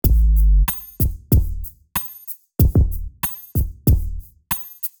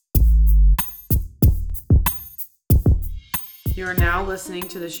You are now listening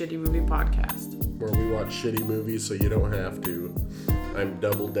to the Shitty Movie Podcast, where we watch shitty movies so you don't have to. I'm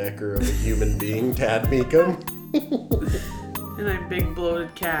double decker of a human being, Tad Meekum. and I'm big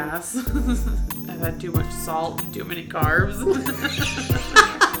bloated Cass. I've had too much salt and too many carbs.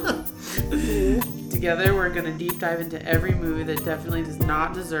 Together, we're going to deep dive into every movie that definitely does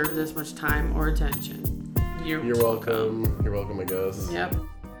not deserve this much time or attention. You're welcome. You're welcome, I guess. Yep.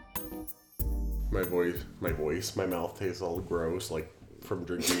 My mouth tastes all gross, like from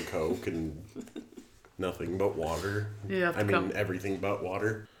drinking Coke and nothing but water. Yeah. Everything but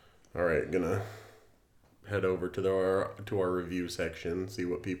water. All right, gonna head over to our review section, see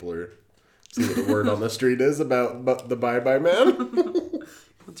what the word on the street is about the Bye Bye Man.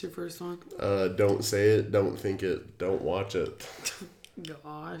 What's your first one? Don't say it, don't think it, don't watch it.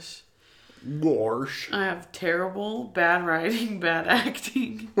 Gosh. I have terrible, bad writing, bad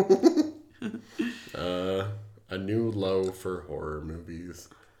acting. A new low for horror movies.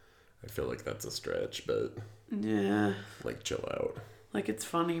 I feel like that's a stretch, but yeah, like chill out. Like it's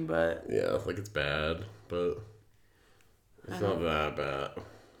funny, but yeah, like it's bad, but it's not that bad.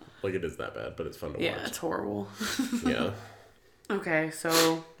 Like it is that bad, but it's fun to watch. Yeah, it's horrible. Yeah. Okay,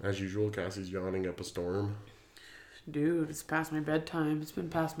 so as usual, Cassie's yawning up a storm. Dude, it's past my bedtime. It's been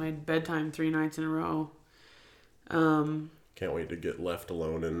past my bedtime 3 nights in a row. Can't wait to get left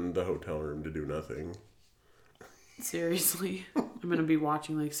alone in the hotel room to do nothing. Seriously. I'm going to be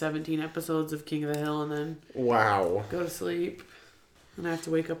watching like 17 episodes of King of the Hill and then wow, go to sleep. And I have to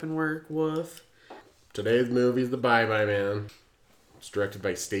wake up and work. Woof. Today's movie is The Bye Bye Man. It's directed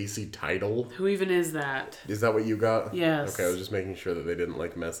by Stacy Tidal. Who even is that? Is that what you got? Yes. Okay, I was just making sure that they didn't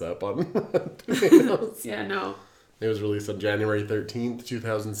like mess up on tomatoes. Yeah, no. It was released on January 13th,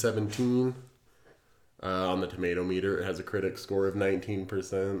 2017. On the tomato meter, it has a critic score of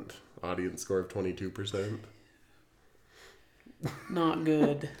 19%, audience score of 22%. Not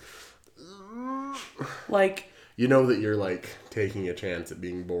good. Like, you know that you're like taking a chance at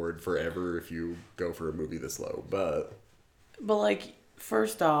being bored forever if you go for a movie this low, but like,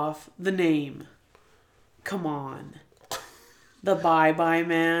 first off, the name. Come on. The Bye Bye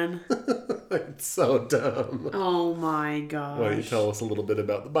Man. It's so dumb. Oh my gosh. Why don't you tell us a little bit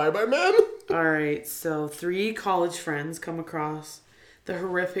about the Bye Bye Man? Alright, so 3 college friends come across the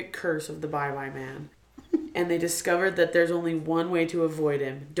horrific curse of the Bye Bye Man. And they discovered that there's only one way to avoid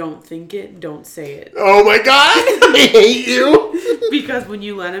him. Don't think it, don't say it. Oh my god! I hate you! Because when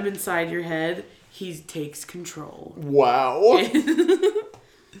you let him inside your head, he takes control. Wow.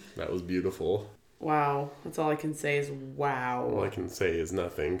 That was beautiful. Wow. That's all I can say is wow. All I can say is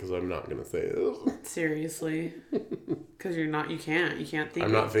nothing, because I'm not going to say it. Seriously. Because you can't think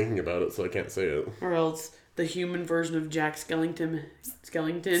I'm not thinking about it, so I can't say it. Or else the human version of Jack Skellington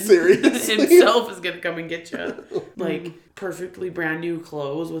Seriously? himself is going to come and get you. Like, perfectly brand new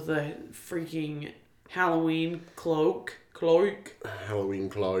clothes with a freaking Halloween cloak. Halloween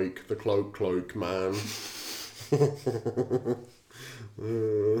cloak. The cloak, man.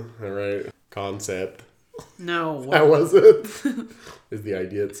 Alright. Concept. No. How was it? Is the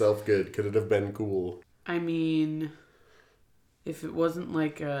idea itself good? Could it have been cool? I mean, if it wasn't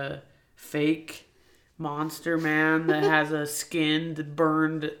like a fake monster man that has a skinned,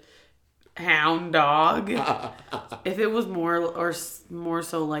 burned hound dog. If it was more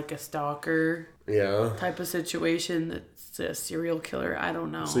so like a stalker type of situation that's a serial killer, I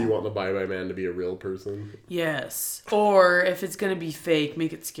don't know. So you want the Bye Bye Man to be a real person? Yes. Or if it's going to be fake,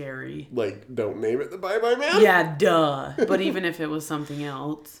 make it scary. Like, don't name it the Bye Bye Man? Yeah, duh. But even if it was something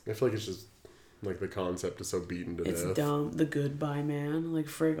else. I feel like it's just, like, the concept is so beaten to death. It's dumb. The Goodbye Man. Like,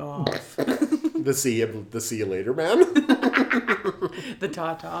 frig off. The see you later man? The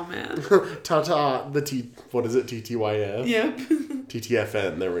Ta-Ta Man. Ta-ta, what is it, TTYF? Yep.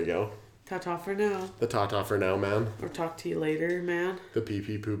 TTFN, there we go. Ta-ta for now. The ta-ta for now, man. Or talk to you later, man. The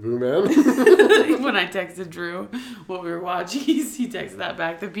pee-pee poo-poo, man. When I texted Drew what we were watching, he texted that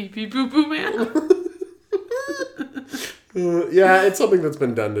back, the pee-pee poo-poo, man. Yeah, it's something that's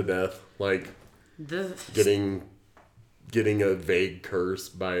been done to death. Like, getting a vague curse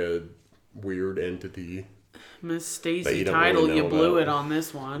by a weird entity. Miss Stacy Tidal, you blew it on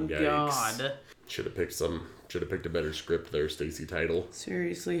this one. Yikes. God. Should have picked a better script there, Stacy Tidal.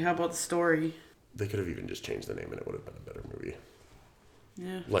 Seriously, how about the story? They could have even just changed the name and it would have been a better movie.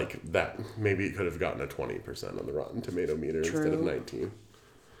 Yeah. Like that, maybe it could have gotten a 20% on the Rotten Tomato meter instead of 19.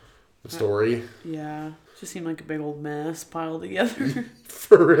 The story? Yeah. Just seemed like a big old mess piled together.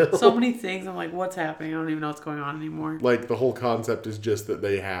 For real. So many things. I'm like, what's happening? I don't even know what's going on anymore. Like, the whole concept is just that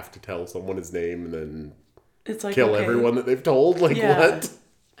they have to tell someone his name and then it's like, kill everyone that they've told. Like, what?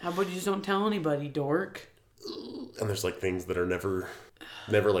 How about you just don't tell anybody, dork? And there's like things that are never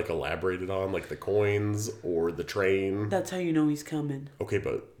like elaborated on, like the coins or the train. That's how you know he's coming. Okay,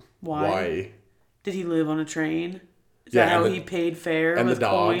 but Why? why? Did he live on a train? Is Yeah, that how and he paid fare And with the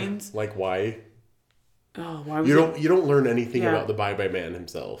dog. coins? Like why? Oh, why was You it? don't learn anything Yeah. about the Bye Bye Man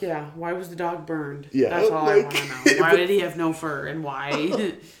himself. Yeah, why was the dog burned? Yeah, That's all I like, want to know. Why did he have no fur, and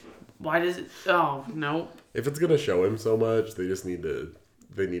why? Why does it? Oh, nope. If it's gonna show him so much, they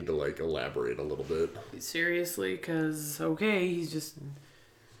need to like elaborate a little bit. Seriously, because okay, he's just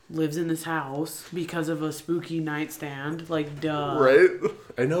lives in this house because of a spooky nightstand. Like, duh. Right?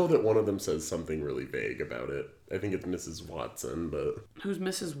 I know that one of them says something really vague about it. I think it's Mrs. Watson, but Who's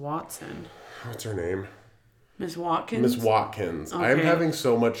Mrs. Watson? what's her name? Miss Watkins? Miss Watkins. I'm Okay. having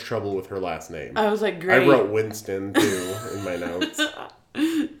so much trouble with her last name. I was like, great. I wrote Winston too in my notes.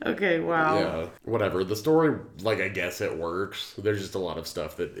 Okay, wow. Yeah, whatever. The story, like, I guess it works. There's just a lot of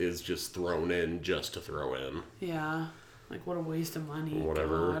stuff that is just thrown in just to throw in. Yeah. Like, what a waste of money.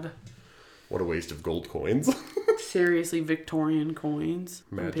 Whatever. God. What a waste of gold coins. Seriously, Victorian coins.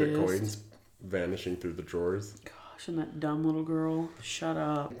 I'm Magic pissed. coins vanishing through the drawers. Gosh, and that dumb little girl. Shut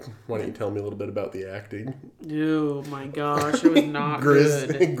up. Why don't you tell me a little bit about the acting? Oh my gosh, it was not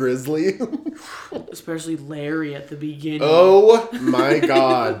good. Grizzly. Especially Larry at the beginning. Oh my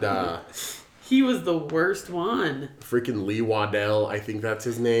god. He was the worst one. Freaking Lee Waddell, I think that's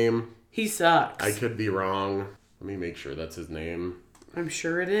his name. He sucks. I could be wrong. Let me make sure that's his name. I'm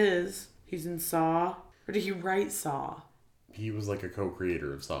sure it is. He's in Saw. Or did he write Saw? He was like a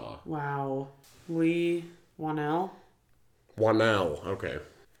co-creator of Saw. Wow. Lee Wanell? Wannell, okay.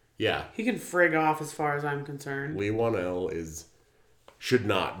 Yeah. He can frig off as far as I'm concerned. Lee Wannell should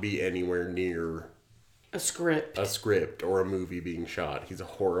not be anywhere near A script. a script or a movie being shot. He's a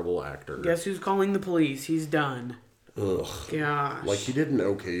horrible actor. Guess who's calling the police? He's done. Ugh. Gosh. Like, he did an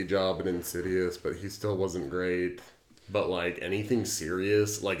okay job in Insidious, but he still wasn't great. But, like, anything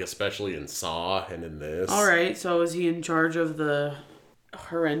serious, like, especially in Saw and in this. Alright, so is he in charge of the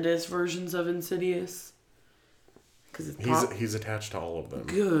horrendous versions of Insidious? Because it's He's attached to all of them.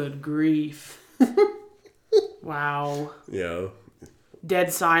 Good grief. Wow. Yeah.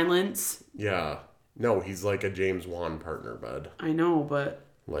 Dead Silence. Yeah. No, he's like a James Wan partner, bud. I know, but...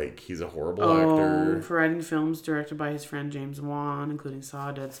 Like, he's a horrible actor. For writing films directed by his friend James Wan, including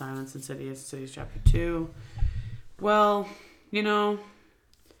Saw, Dead Silence, Insidious Chapter 2. Well, you know...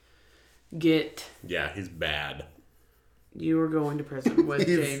 Yeah, he's bad. You were going to prison with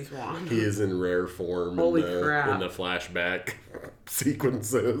James Wan. He is in rare form Holy in crap. the flashback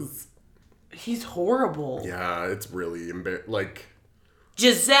sequences. He's horrible. Yeah, it's really like...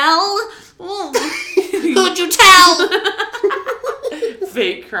 Giselle? Who'd you tell?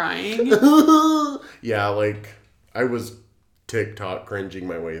 Fake crying. Yeah, like, I was TikTok cringing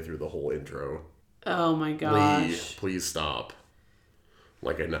my way through the whole intro. Oh my gosh. Please stop.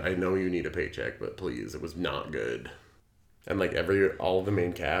 Like, I know you need a paycheck, but please, it was not good. And like all of the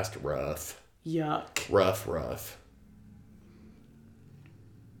main cast, rough. Yuck. Rough.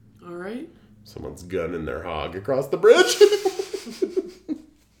 Alright. Someone's gunning their hog across the bridge.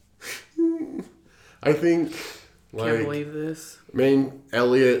 I think, like, Can't believe this. main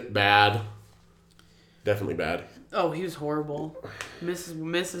Elliot, bad. Definitely bad. Oh, he was horrible.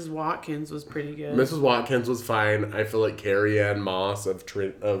 Mrs. Watkins was pretty good. Mrs. Watkins was fine. I feel like Carrie Ann Moss of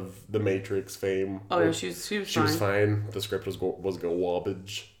The Matrix fame. Oh yeah, she was fine. She was fine. The script was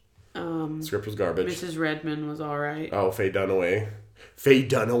garbage. The script was garbage. Mrs. Redmond was alright. Oh, Faye Dunaway. Faye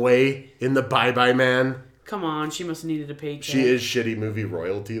Dunaway in the Bye Bye Man. Come on, she must have needed a paycheck. She is shitty movie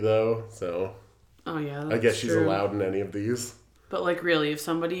royalty though, so Oh yeah, that's I guess she's true. allowed in any of these. But like, really, if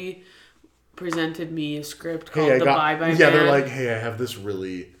somebody presented me a script called The Bye Bye Man, they're like, hey, I have this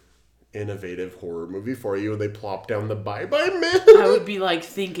really innovative horror movie for you, and they plop down The Bye Bye Man. I would be like,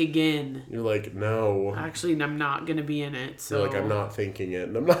 think again. You're like, no. Actually, I'm not gonna be in it. So You're like, I'm not thinking it,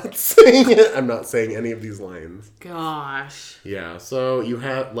 and I'm not saying it. I'm not saying any of these lines. Gosh. Yeah, so you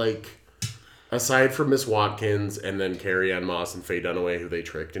have, like, aside from Miss Watkins and then Carrie Ann Moss and Faye Dunaway, who they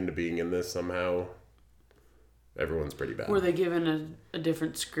tricked into being in this somehow, everyone's pretty bad. Were they given a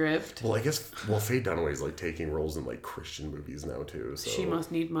different script? Well, I guess, Faye Dunaway's, like, taking roles in, like, Christian movies now, too, so... She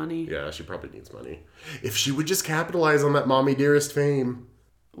must need money. Yeah, she probably needs money. If she would just capitalize on that Mommy Dearest fame,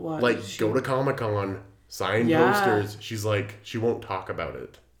 What? like, go to Comic-Con, sign posters, she's like, she won't talk about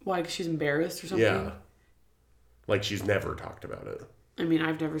it. Why? 'Cause she's embarrassed or something? Yeah. Like, she's never talked about it. I mean,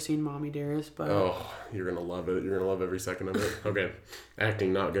 I've never seen Mommy Dearest, but... Oh, you're gonna love it. You're gonna love every second of it. Okay.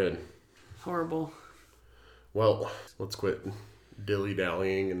 Acting, not good. Horrible. Well, let's quit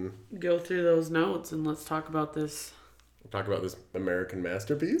dilly-dallying and... Go through those notes and let's talk about this talk about this American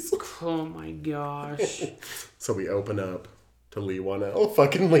masterpiece. Oh my gosh. So we open up to Lee Wanell.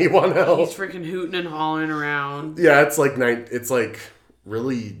 Fucking Lee Wanell. He's freaking hooting and hollering around. Yeah, it's like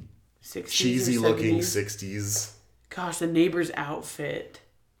really 60s cheesy or looking 70s. 60s. Gosh, the neighbor's outfit.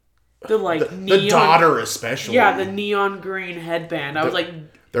 The neon, The daughter especially. Yeah, the neon green headband. I was like,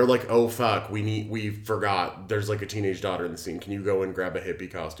 they're like, oh fuck, we forgot. There's like a teenage daughter in the scene. Can you go and grab a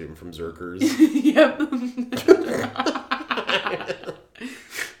hippie costume from Zerkers? yep.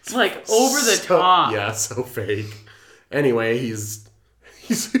 It's like over the top. Yeah, so fake. Anyway, he's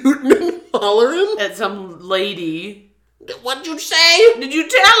hooting and hollering At some lady. What'd you say? Did you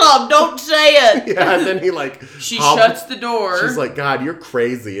tell him? Don't say it. Yeah, and then he like She shuts the door. She's like, God, you're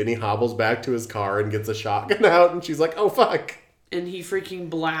crazy. And he hobbles back to his car and gets a shotgun out. And she's like, oh, fuck. And he freaking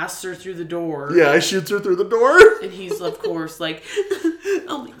blasts her through the door. Yeah, he shoots her through the door. And he's, of course, like,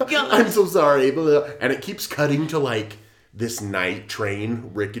 oh my God. I'm so sorry. And it keeps cutting to like this night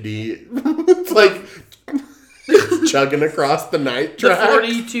train, rickety. It's like chugging across the night The track.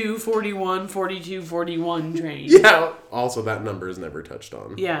 42, 41, 42, 41 train. Yeah. Also, that number is never touched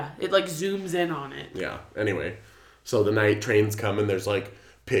on. Yeah, it like zooms in on it. Yeah. Anyway, so the night trains come and there's like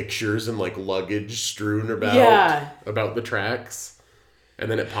pictures and like luggage strewn about the tracks. And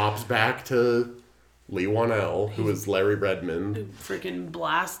then it pops back to Lee Wanell, who is Larry Redmond. Freaking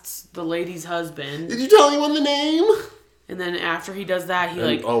blasts the lady's husband. Did you tell anyone the name? And then after he does that,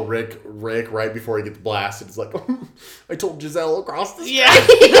 Rick, right before he gets blasted, is like, I told Giselle across the street.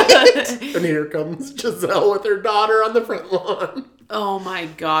 Yeah. And here comes Giselle with her daughter on the front lawn. Oh my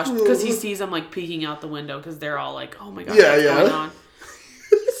gosh. Because he sees them like peeking out the window because they're all like, oh my gosh, Yeah, what's yeah. going on?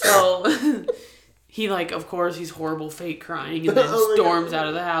 So he like, of course, he's horrible fake crying and then storms out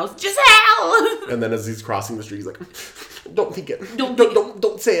of the house. Giselle! And then as he's crossing the street, he's like, don't think it.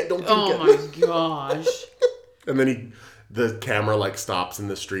 Don't say it. Don't think it. Oh my gosh. And then the camera like stops in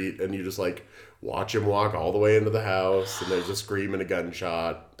the street and you just like watch him walk all the way into the house and there's a scream and a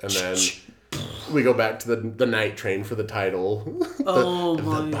gunshot. And then we go back to the night train for the title.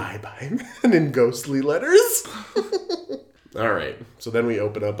 The Bye-Bye Man in ghostly letters. All right. So then we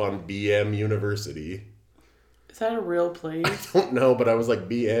open up on BM University. Is that a real place? I don't know, but I was like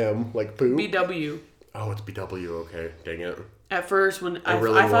BM, like poop. BW. Oh, it's BW. Okay. Dang it. At first, when I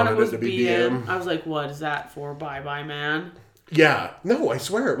really thought it wanted was it to be BM, BM. I was like, what is that for? Bye-bye, man. Yeah. No, I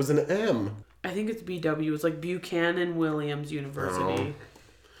swear it was an M. I think it's BW. It's like Buchanan Williams University.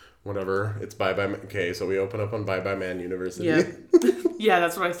 Whatever. It's Bye-Bye Man. Okay, so we open up on Bye-Bye Man University. Yeah. Yeah,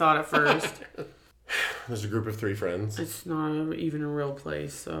 that's what I thought at first. There's a group of 3 friends. It's not even a real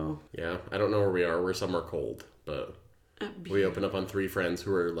place, so. Yeah, I don't know where we are. We're somewhere cold, but we open up on 3 friends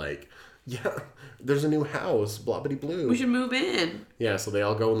who are like, yeah, there's a new house, blobbity blue. We should move in. Yeah, so they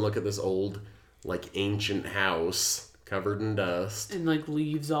all go and look at this old, like, ancient house covered in dust. And like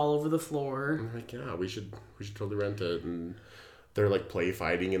leaves all over the floor. I'm like, yeah, we should totally rent it. And they're like play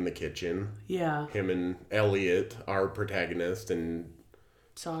fighting in the kitchen. Yeah. Him and Elliot, our protagonist, and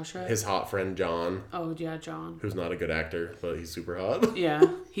Sasha. his hot friend John. Oh yeah, John. Who's not a good actor, but he's super hot. Yeah,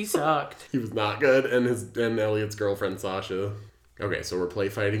 he sucked. He was not good, and Elliot's girlfriend Sasha. Okay, so we're play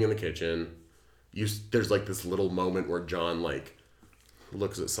fighting in the kitchen. There's like this little moment where John like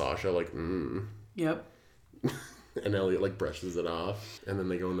looks at Sasha like, Yep. and Elliot like brushes it off, and then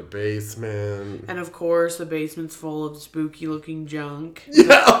they go in the basement. And of course, the basement's full of spooky looking junk.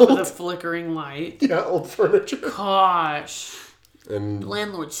 Yeah, With a flickering light. Yeah, old furniture. Gosh. And The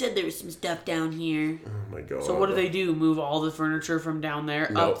landlord said there was some stuff down here. oh my god. So what do? Move all the furniture from down there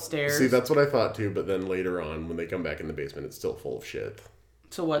No. upstairs? See, that's what I thought too, but then later on, when they come back in the basement, it's still full of shit.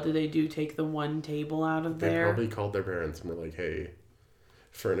 So what do? Take the one table out of They there? probably called their parents and were like, hey,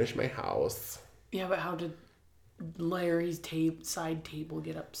 furnish my house. Yeah, but how did Larry's side table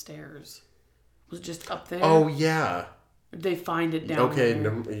get upstairs? Was it just up there? Oh, yeah. Did they find it down there?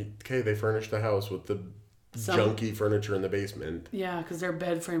 Okay, they furnished the house with the junky furniture in the basement. Yeah, because their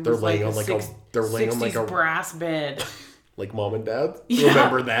bed frame They're was laying like on a they're laying on like 60s a brass bed. like mom and dad. Yeah.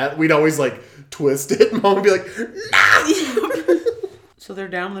 Remember that? We'd always like twist it. Mom would be like, nah! So they're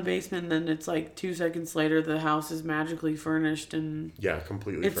down in the basement, and then it's like 2 seconds later, the house is magically furnished, and Yeah,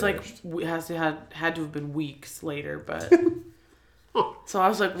 completely it's furnished. like had to have been weeks later, but. So I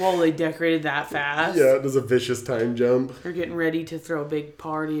was like, whoa, they decorated that fast. Yeah, it does a vicious time jump. They're getting ready to throw a big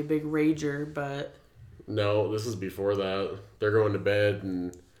party, a big rager, but. No, this is before that. They're going to bed,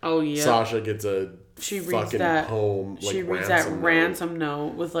 and Oh yeah. Sasha gets a She reads fucking that. poem. Like, She reads that ransom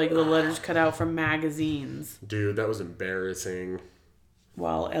note with like the letters cut out from magazines. Dude, that was embarrassing.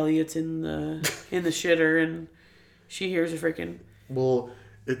 While Elliot's in the shitter, and she hears a freaking. Well,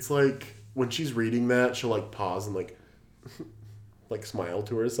 it's like when she's reading that, she'll like pause and like like smile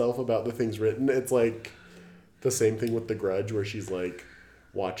to herself about the things written. It's like the same thing with The Grudge where she's like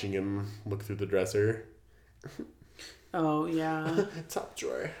watching him look through the dresser. Oh, yeah. Top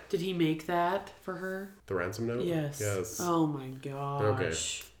drawer. Did he make that for her? The ransom note? Yes. Yes. Oh my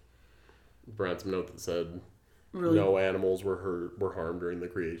gosh. Okay. Ransom note that said Really? no animals were harmed during the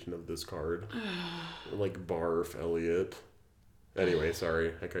creation of this card. Like barf, Elliot. Anyway,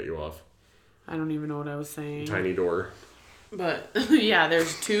 sorry, I cut you off. I don't even know what I was saying. Tiny door. But yeah,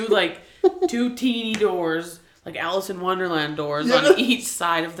 there's two teeny doors, like Alice in Wonderland doors on each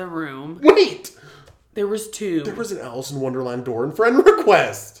side of the room. Wait! There was two. There was an Alice in Wonderland door in Friend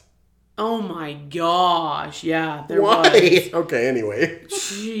Request. Oh my gosh. Yeah, there Why? was. Okay, anyway.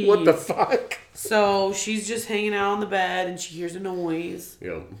 Jeez. What the fuck? So she's just hanging out on the bed and she hears a noise.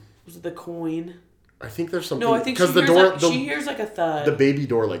 Yep. Was it the coin? I think there's something. No, I think she hears like a thud. The baby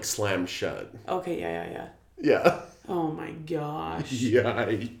door like slammed shut. Okay, yeah. Yeah. Oh my gosh.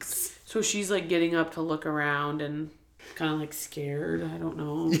 Yikes. So she's like getting up to look around and kind of like scared. I don't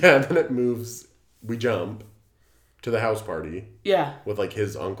know. Yeah, then it moves. We jump to the house party. Yeah. With like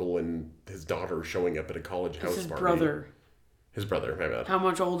his uncle and his daughter showing up at a college house His party. brother. His brother, my bad. How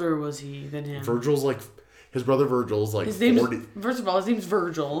much older was he than him? His brother Virgil's like His name's, 40. First of all, his name's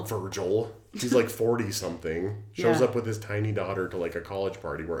Virgil. Virgil. He's like 40 something. Shows Yeah. up with his tiny daughter to like a college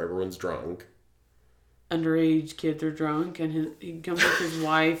party where everyone's drunk. Underage kids are drunk, and he comes with his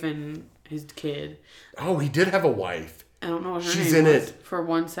wife and his kid. Oh, he did have a wife. I don't know what her She's name in was it. for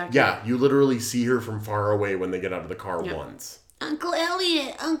 1 second. Yeah, you literally see her from far away when they get out of the car Yep. once. Uncle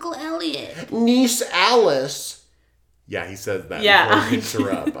Elliot. Niece Alice. Yeah, he says that Yeah. before he picks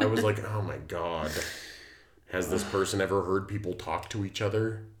her up. I was like, oh my god. Has this person ever heard people talk to each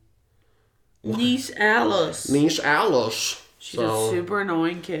other? Niece Alice. Niece Alice. She's a super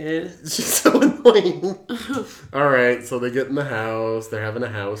annoying kid. She's so annoying. Alright, so they get in the house. They're having a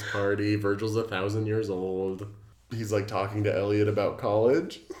house party. Virgil's 1,000 years old. He's like talking to Elliot about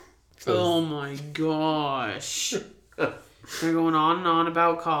college. Oh my gosh. They're going on and on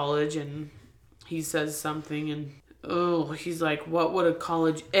about college, and he says something, and he's like, what would a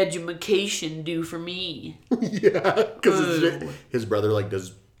college education do for me? Yeah, because his brother like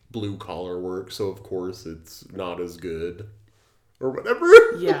does blue collar work, so of course it's not as good. Or whatever.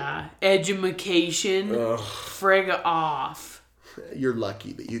 Yeah, edumacation. Frig off. You're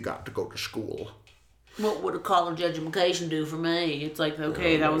lucky that you got to go to school. What would a college education do for me? It's like,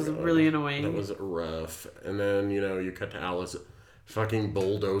 okay, that was really annoying. That was rough. And then, you cut to Alice fucking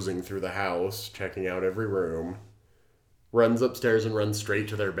bulldozing through the house, checking out every room. Runs upstairs and runs straight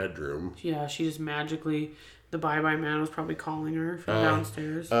to their bedroom. Yeah, she just magically... The bye-bye man was probably calling her from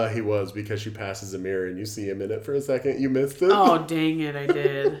downstairs. He was, because she passes a mirror and you see him in it for a second. You missed it. Oh, dang it, I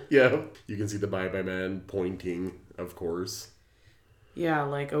did. Yeah. You can see the bye-bye man pointing, of course. Yeah,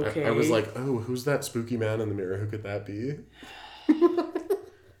 like, okay. I was like, oh, who's that spooky man in the mirror? Who could that be?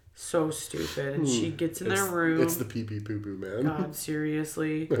 So stupid. And she gets in their room. It's the pee-pee poo-poo man. God,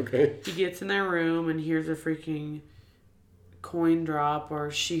 seriously. Okay. He gets in their room and hears a freaking coin drop,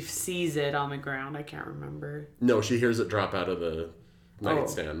 or she sees it on the ground. I can't remember. No, she hears it drop out of the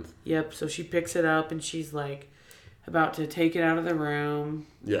nightstand. Yep, so she picks it up and she's like about to take it out of the room.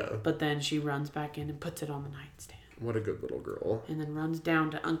 Yeah. But then she runs back in and puts it on the nightstand. What a good little girl. And then runs down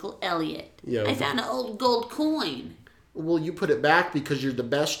to Uncle Elliot. Yeah. I found an old gold coin. Well, you put it back because you're the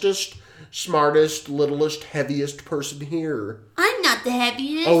bestest, smartest, littlest, heaviest person here. I'm not the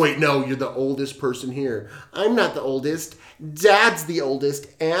heaviest. Oh, wait, no, you're the oldest person here. I'm not the oldest. Dad's the oldest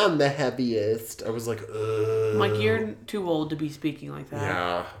and the heaviest. I was like, ugh. Like, you're too old to be speaking like that.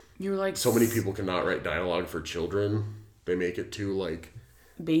 Yeah. You're like... So many people cannot write dialogue for children. They make it too, like...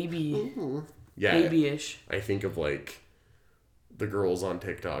 Baby. Yeah. Babyish. I think of, like, the girls on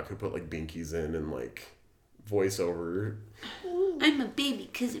TikTok who put, like, binkies in and, like, voiceover. I'm a baby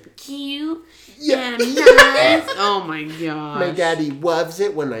because I'm cute. Yeah. I'm nice. Oh, my gosh. My daddy loves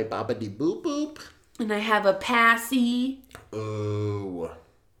it when I bobbity boop boop. And I have a passy. Oh,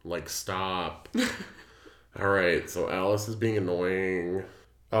 like, stop. All right, so Alice is being annoying.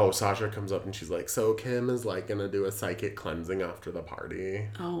 Oh, Sasha comes up and she's like, so Kim is, like, gonna do a psychic cleansing after the party.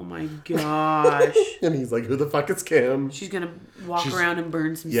 Oh, my gosh. And he's like, who the fuck is Kim? She's going to walk around and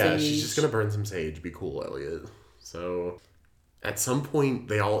burn some sage. Yeah, she's just gonna burn some sage. Be cool, Elliot. So, at some point,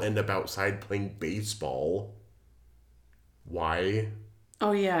 they all end up outside playing baseball. Why?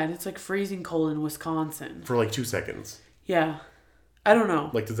 Oh, yeah, and it's like freezing cold in Wisconsin. For like 2 seconds. Yeah. I don't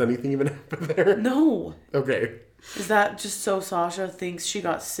know. Like, does anything even happen there? No. Okay. Is that just so Sasha thinks she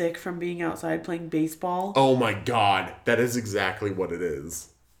got sick from being outside playing baseball? Oh my god. That is exactly what it is.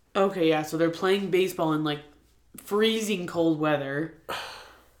 Okay, yeah, so they're playing baseball in like freezing cold weather.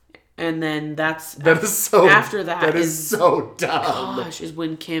 And then That is so... After that is so dumb. Gosh, is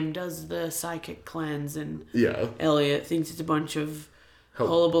when Kim does the psychic cleanse and Yeah. Elliot thinks it's a bunch of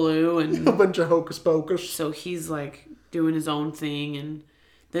hullabaloo and a bunch of hocus pocus. So he's like doing his own thing, and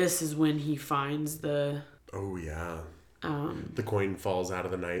this is when he finds the... Oh, yeah. The coin falls out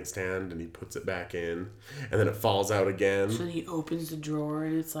of the nightstand and he puts it back in, and then it falls out again. So then he opens the drawer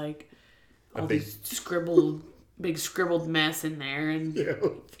and it's like all big... these big scribbled mess in there, and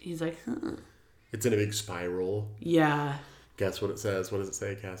he's like, huh. It's in a big spiral. Yeah. Guess what it says? What does it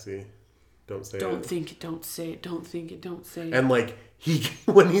say, Cassie? Don't say it. Don't think it, don't say it. Don't think it, don't say it. And like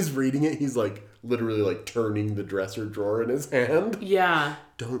when he's reading it, he's like literally like turning the dresser drawer in his hand. Yeah.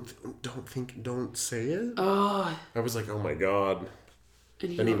 Don't think, don't say it. Oh. I was like, oh my god.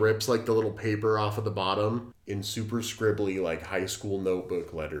 And he rips like the little paper off of the bottom in super scribbly like high school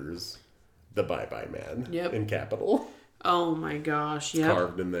notebook letters. The Bye Bye Man. Yep. In capital. Oh my gosh. Yeah.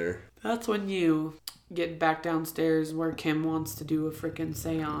 Carved in there. That's when you get back downstairs where Kim wants to do a freaking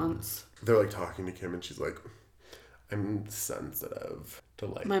seance. They're like talking to Kim and she's like, I'm sensitive to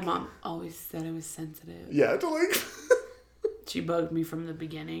like... My mom always said I was sensitive. Yeah, to like... She bugged me from the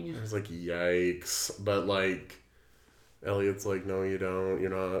beginning. I was like, yikes. But like, Elliot's like, no, you don't.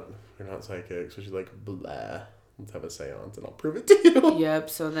 You're not psychic. So she's like, blah. Let's have a seance and I'll prove it to you. Yep.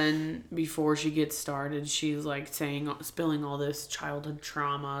 So then before she gets started, she's like spilling all this childhood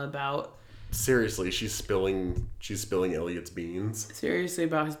trauma about... Seriously, she's spilling Elliot's beans. Seriously,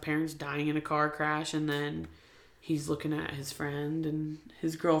 about his parents dying in a car crash, and then he's looking at his friend and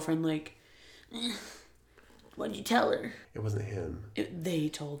his girlfriend like, what'd you tell her? It wasn't him. They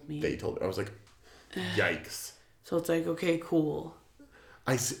told me. They told me. I was like, yikes. So it's like, okay, cool.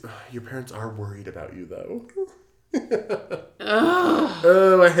 I see, your parents are worried about you, though.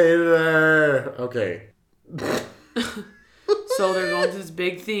 Oh, I hated her. Okay. So they're going to this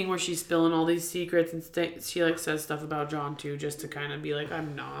big thing where she's spilling all these secrets, and she like says stuff about John too, just to kind of be like,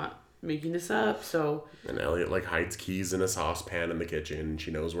 I'm not making this up. So and Elliot like hides keys in a saucepan in the kitchen. She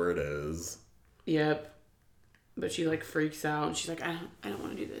knows where it is. Yep. But she like freaks out, and she's like, I don't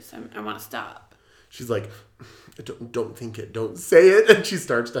want to do this. I want to stop. She's like, don't think it, don't say it, and she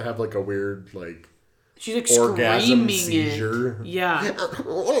starts to have like a weird like. She's like orgasm screaming seizure. It. Yeah.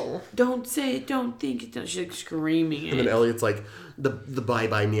 Don't say it. Don't think it. She's like screaming it. And then Elliot's like, the Bye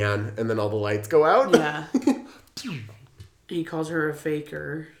Bye Man. And then all the lights go out. Yeah. He calls her a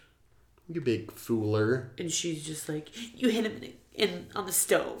faker. You big fooler. And she's just like, you hit him on the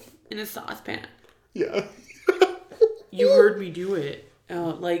stove in a saucepan. Yeah. You heard me do it.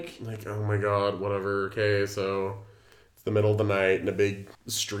 Like, oh my god, whatever. Okay, so... the middle of the night and a big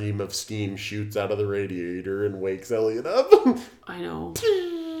stream of steam shoots out of the radiator and wakes Elliot up. I know.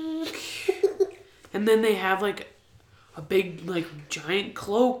 And then they have like a big like giant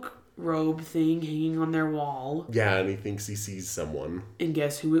cloak robe thing hanging on their wall. Yeah, and he thinks he sees someone. And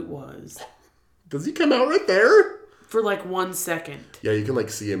guess who it was? Does he come out right there? For like 1 second. Yeah, you can like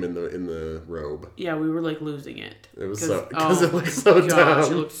see him in the robe. Yeah, we were like losing it. It was because it looked so dumb.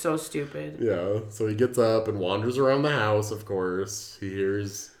 It looked so stupid. Yeah, so he gets up and wanders around the house. Of course, he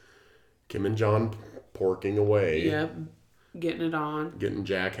hears Kim and John porking away. Yep, getting it on, getting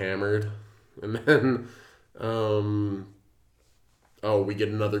jackhammered, and then we get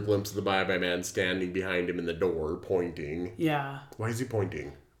another glimpse of the Bye Bye Man standing behind him in the door, pointing. Yeah. Why is he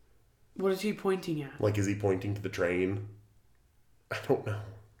pointing? What is he pointing at? Like, is he pointing to the train? I don't know.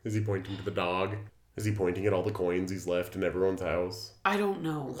 Is he pointing to the dog? Is he pointing at all the coins he's left in everyone's house? I don't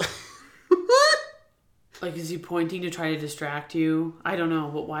know. Like, is he pointing to try to distract you? I don't know,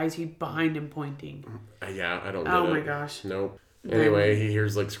 but why is he behind him pointing? Yeah, I don't know. Oh my gosh. Nope. Anyway, he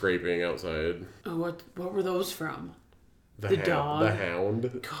hears, like, scraping outside. Oh, what were those from? The dog? The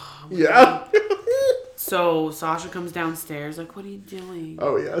hound. God, yeah. So, Sasha comes downstairs, like, what are you doing?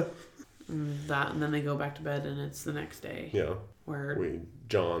 Oh, yeah. And then they go back to bed, and it's the next day. Yeah. Where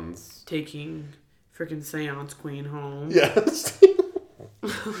John's taking freaking Seance Queen home. Yes.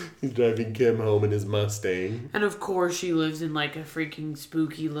 He's driving Kim home in his Mustang. And of course she lives in like a freaking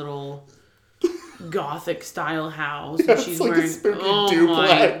spooky little gothic style house. Yeah, and she's like wearing a spooky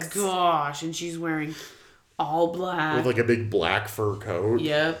duplex. My gosh. And she's wearing all black. With like a big black fur coat.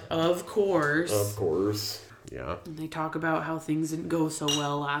 Yep, of course. Of course. Yeah. And they talk about how things didn't go so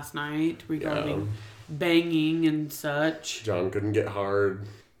well last night regarding banging and such. John couldn't get hard.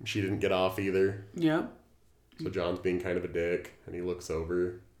 She didn't get off either. Yep. So John's being kind of a dick, and he looks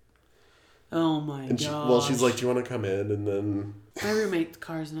over. Oh my god. She's like, do you want to come in? And then... my roommate's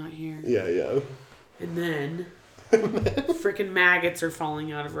car's not here. Yeah. And then Freaking maggots are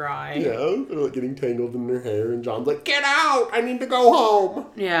falling out of her eye. Yeah, they're like getting tangled in her hair, and John's like, "Get out! I need to go home."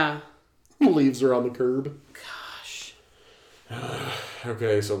 Yeah. Leaves her on the curb. Gosh.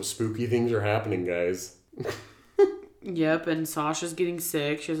 Okay, so spooky things are happening, guys. Yep, and Sasha's getting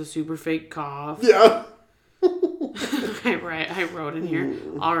sick. She has a super fake cough. Yeah. I wrote in here.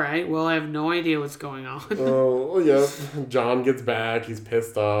 All right, well, I have no idea what's going on. Oh, yeah. John gets back. He's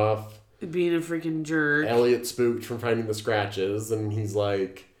pissed off. Being a freaking jerk. Elliot's spooked from finding the scratches, and he's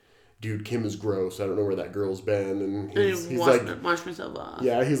like, "Dude, Kim is gross. I don't know where that girl's been." And he's like, wash myself off.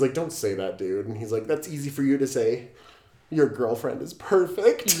 yeah, he's like, "Don't say that, dude." And he's like, "That's easy for you to say. Your girlfriend is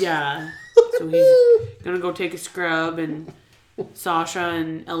perfect." Yeah. So he's gonna go take a scrub, and Sasha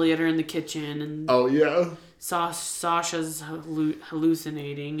and Elliot are in the kitchen, and Oh, yeah. Sasha's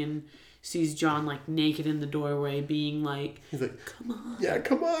hallucinating and sees John like naked in the doorway, being like, He's like, "Come on." "Yeah,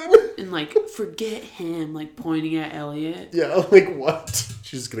 come on." And like, "Forget him," like pointing at Elliot. Yeah, like, what?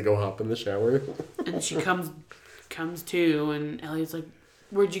 She's just gonna go hop in the shower. And she comes to, and Elliot's like,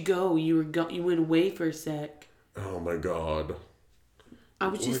 "Where'd you go? You went away for a sec." Oh, my God. I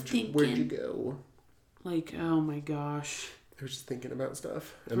was just thinking. Where'd you go? Like, oh my gosh. I was just thinking about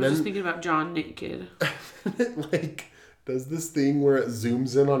stuff. I was just thinking about John naked. It, like, does this thing where it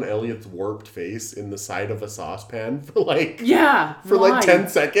zooms in on Elliot's warped face in the side of a saucepan for like... Yeah. For why? like 10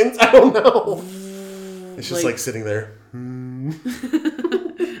 seconds? I don't know. It's just like sitting there.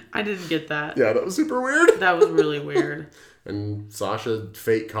 I didn't get that. Yeah, that was super weird. That was really weird. And Sasha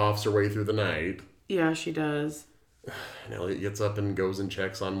fake coughs her way through the night. Yeah, she does. And Elliot gets up and goes and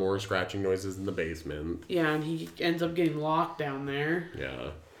checks on more scratching noises in the basement. Yeah, and he ends up getting locked down there.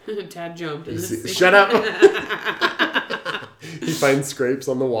 Yeah. Tad jumped in the sea. Shut up! He finds scrapes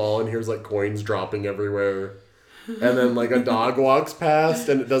on the wall and hears like coins dropping everywhere. And then like a dog walks past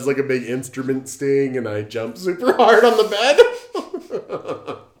and it does like a big instrument sting and I jump super hard on the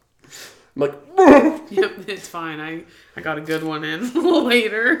bed. I'm like, Yep, it's fine. I got a good one in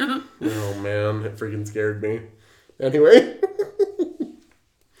later. oh man, it freaking scared me. Anyway.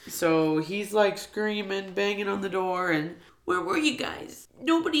 So he's like screaming, banging on the door, and where were you guys?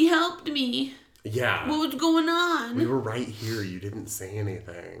 Nobody helped me. Yeah. What was going on? We were right here. You didn't say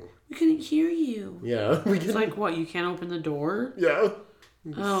anything. We couldn't hear you. Yeah. It's like, what, you can't open the door? Yeah.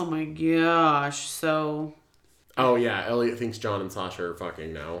 Oh my gosh. So... Oh yeah, Elliot thinks John and Sasha are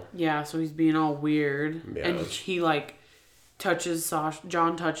fucking now. Yeah, so he's being all weird. Yeah. And he like touches Sasha.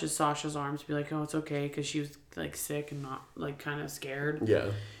 John touches Sasha's arms to be like, "Oh, it's okay," because she was like sick and not like kind of scared. Yeah.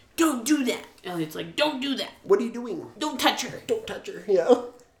 Don't do that. Elliot's like, "Don't do that. What are you doing? Don't touch her. Don't touch her." Yeah.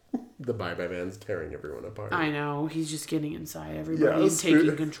 The bye-bye man's tearing everyone apart. I know. He's just getting inside everybody Yeah, and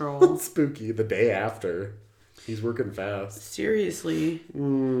taking control. Spooky. The day after. He's working fast. Seriously.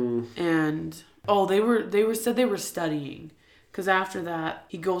 And oh, they said they were studying. Because after that,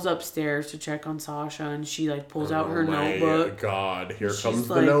 he goes upstairs to check on Sasha, and she like pulls out her notebook. God, here She's comes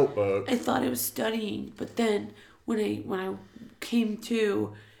the like, notebook. I thought I was studying, but then when I came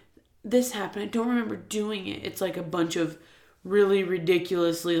to, this happened. I don't remember doing it. It's like a bunch of really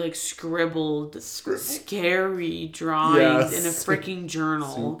ridiculously like scribbled scary drawings in a freaking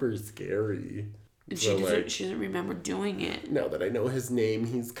journal. Super scary. And So, she doesn't remember doing it. Now that I know his name,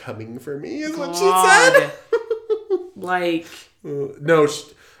 he's coming for me, is what she said. Like, no,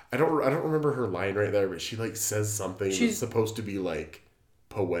 I don't remember her line right there, but she like says something that's supposed to be like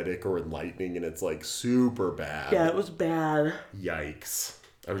poetic or enlightening, and it's like super bad. yeah, it was bad. Yikes!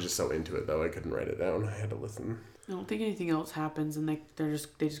 I was just so into it though, I couldn't write it down. I had to listen. I don't think anything else happens, and they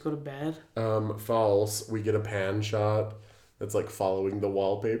just go to bed. False. We get a pan shot that's like following the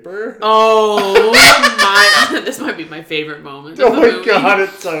wallpaper. Oh my! This might be my favorite moment. Oh my god,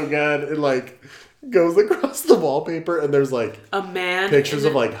 it's so good. It like goes across the wallpaper, and there's like a man pictures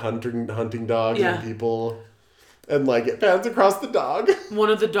of like hunting dogs and people, and like it pans across the dog. One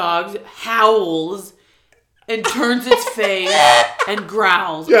of the dogs howls and turns its face and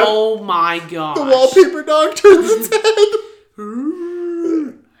growls. Yeah. Oh my gosh! The wallpaper dog turns its head,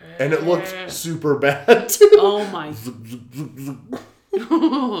 and it looks super bad too. Oh my!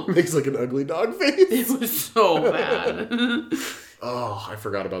 Makes like an ugly dog face. It was so bad. Oh, I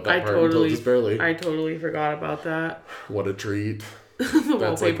forgot about that part until just barely. I totally forgot about that. What a treat. The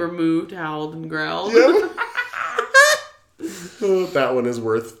wallpaper moved, howled, and growled. Yep. That one is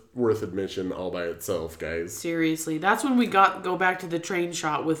worth admission all by itself, guys. Seriously. That's when we go back to the train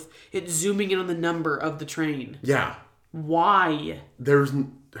shot with it zooming in on the number of the train. Yeah. Why?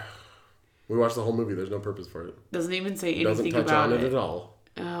 We watched the whole movie. There's no purpose for it. Doesn't even say anything about it. Doesn't touch on it at all.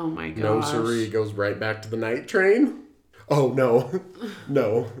 Oh my gosh. No siree. Goes right back to the night train. Oh, no.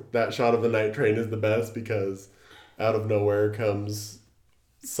 No. That shot of the night train is the best because out of nowhere comes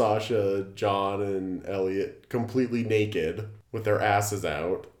Sasha, John, and Elliot completely naked with their asses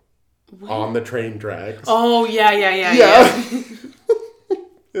out on the train tracks. Oh, yeah.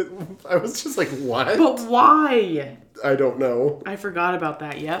 I was just like, what? But why? I don't know. I forgot about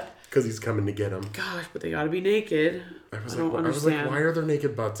that, yep. Because he's coming to get him. Gosh, but they gotta be naked. I don't understand. Why are their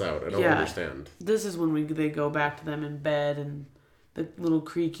naked butts out? I don't understand. This is when they go back to them in bed and the little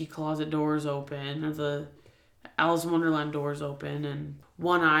creaky closet doors open, or the Alice in Wonderland doors open, and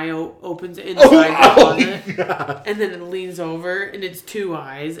one eye opens inside the closet, and then it leans over, and it's two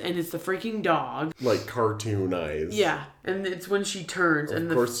eyes, and it's the freaking dog. Like cartoon eyes. Yeah, and it's when she turns. Of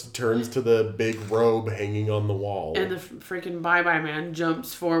course, she turns to the big robe hanging on the wall. And the freaking Bye-Bye Man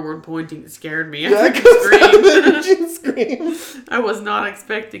jumps forward pointing. It scared me. Yeah, I screamed. I was not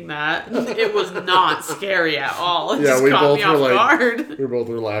expecting that. It was not scary at all. It just we caught both me were off guard. We both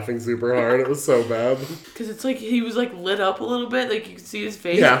were laughing super hard. It was so bad. Because it's like he was like lit up a little bit. Like you could see his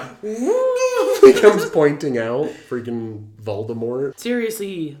face. Yeah. He comes pointing out. Freaking Voldemort.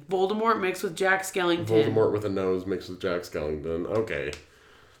 Seriously, Voldemort mixed with Jack Skellington. Voldemort with a nose mixed with Jack Skellington. Okay.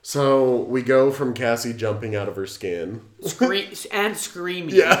 So we go from Cassie jumping out of her skin. And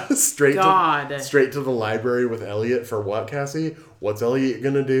screaming. Yeah, straight to the library with Elliot for what, Cassie? What's Elliot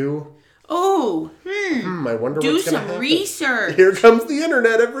gonna do? Oh, I wonder what's gonna happen. Do some research. Here comes the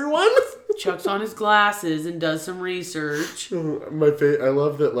internet, everyone. Chucks on his glasses and does some research. I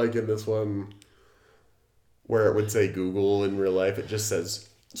love that, like, in this one, where it would say Google in real life, it just says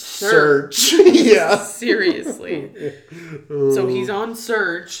search. Yeah. Seriously. So he's on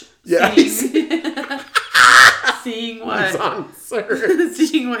search. Yeah. Seeing what he's on search.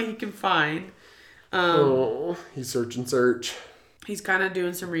 seeing what he can find. He's search. He's kind of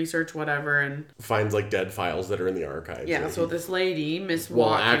doing some research, whatever, and finds like dead files that are in the archives. Yeah. So this lady, Miss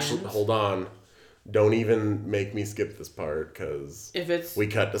Watkins. Well, actually, hold on. Don't even make me skip this part, because we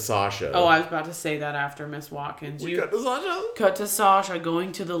cut to Sasha. Oh, I was about to say that after Miss Watkins. Cut to Sasha? Cut to Sasha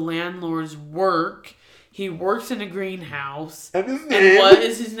going to the landlord's work. He works in a greenhouse. And what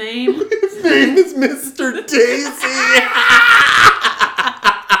is his name? His name is Mr. Daisy.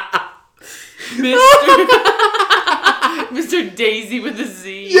 Mr. Daisy with a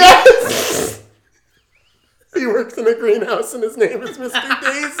Z. Yes! He works in a greenhouse and his name is Mr.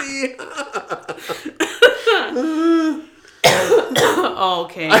 Daisy.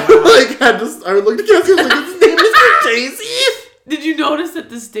 Okay. Wow. I looked at Cassie and I was like, his name is Mr. Daisy? Did you notice that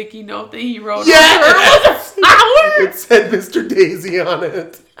the sticky note that he wrote yes! on her it said Mr. Daisy on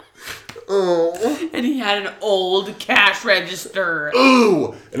it. Oh. And he had an old cash register.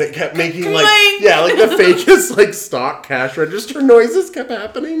 Ooh! And it kept making like the fakest like stock cash register noises kept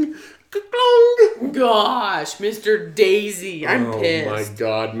happening. Gosh, Mr. Daisy. I'm pissed. Oh my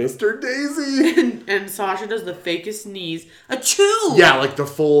god, Mr. Daisy. And Sasha does the fakest sneeze. Achoo! Yeah, like the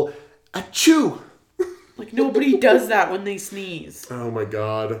full achoo. Like nobody does that when they sneeze. Oh my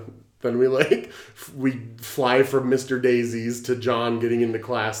god. Then we fly from Mr. Daisy's to John getting into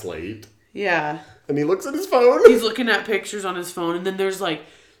class late. Yeah. And he looks at his phone. He's looking at pictures on his phone, and then there's like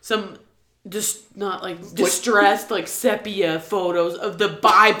some distressed like sepia photos of the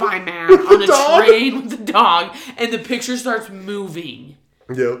Bye-Bye Man on a train with the dog, and the picture starts moving.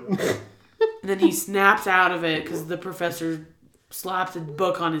 Yep. And then he snaps out of it because the professor slaps a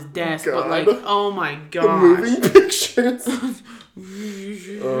book on his desk. God. But like, oh my gosh. The moving pictures.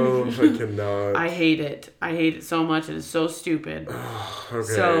 Oh, I cannot. I hate it. I hate it so much, and it's so stupid. Okay.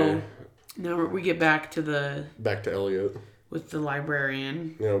 So now we get back to Elliot. With the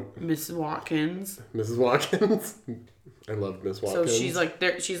librarian. Yep. Mrs. Watkins. Mrs. Watkins. I love Miss Watkins. So she's like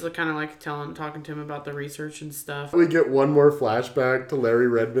there. She's like, kind of like talking to him about the research and stuff. We get one more flashback to Larry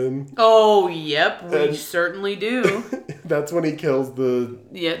Redmond. Oh, yep, we certainly do. That's when he kills the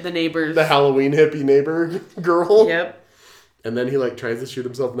neighbors, the Halloween hippie neighbor girl. Yep. And then he like tries to shoot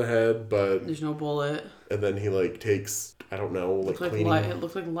himself in the head, but there's no bullet. And then he like takes, I don't know, like cleaning. It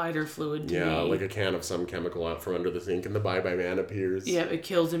looked like lighter fluid to me. Yeah, like a can of some chemical out from under the sink, and the Bye-Bye Man appears. Yeah, it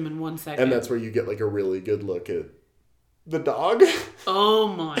kills him in 1 second. And that's where you get like a really good look at the dog. Oh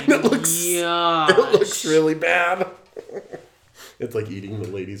my god. It looks really bad. It's like eating the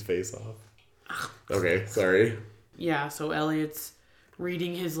lady's face off. Okay, sorry. Yeah, so Elliot's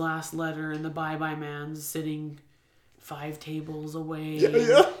reading his last letter, and the Bye-Bye Man's sitting 5 tables away.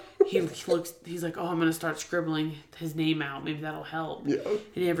 Yeah. He's like, oh, I'm going to start scribbling his name out. Maybe that'll help. Yeah.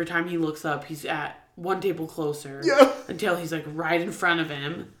 And every time he looks up, he's at 1 table closer. Yeah. Until he's like right in front of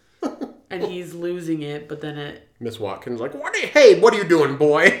him. And he's losing it, but then Miss Watkins like, what are you doing,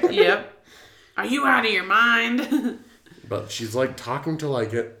 boy? Yep. Are you out of your mind? But she's like talking to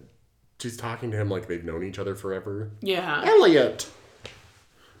like she's talking to him like they've known each other forever. Yeah. Elliot!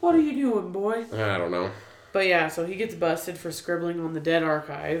 What are you doing, boy? I don't know. But yeah, so he gets busted for scribbling on the dead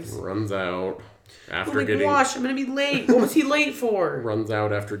archives. Runs out after Oh my getting... gosh, I'm gonna be late. What was he late for? Runs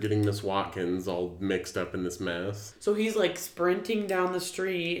out after getting Miss Watkins all mixed up in this mess. So he's like sprinting down the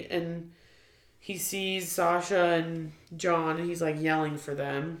street and he sees Sasha and John and he's like yelling for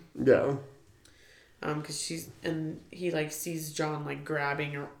them. Yeah. Cause he like sees John like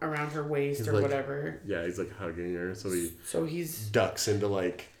grabbing around her waist or like, whatever. Yeah, he's like hugging her. So he's ducks into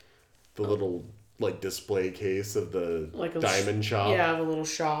like the little like display case of the like diamond shop. Yeah, the little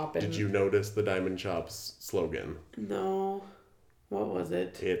shop. And Did you notice the diamond shop's slogan? No. What was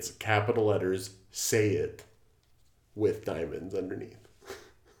it? It's capital letters, say it, with diamonds underneath.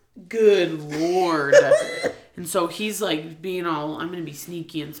 Good Lord. And so he's like being all, I'm going to be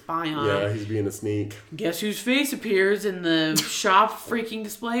sneaky and spy on him. Yeah, he's being a sneak. Guess whose face appears in the shop freaking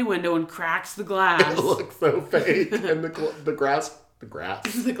display window and cracks the glass. It looks so fake. And the glass. The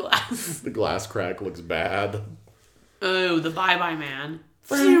glass. The glass crack looks bad. Oh, the bye-bye man.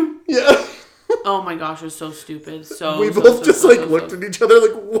 Yeah. Oh my gosh, it was so stupid. We both just looked at each other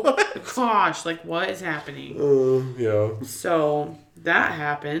like, what? Gosh, like what is happening? Yeah. So that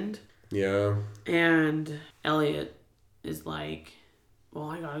happened. Yeah. And Elliot is like, well,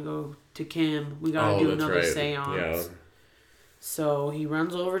 I gotta go to Kim. We gotta do another seance. Yeah. So he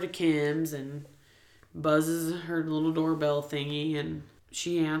runs over to Kim's and buzzes her little doorbell thingy, and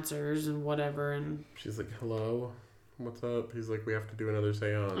she answers and whatever. And she's like, hello? What's up? He's like, we have to do another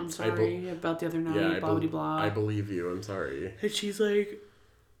seance. I'm sorry about the other night, blah, blah, blah. I believe you. I'm sorry. And she's like,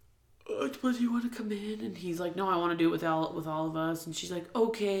 but do you want to come in? And he's like, no, I want to do it with all of us. And she's like,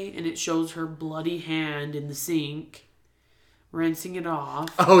 okay. And it shows her bloody hand in the sink, rinsing it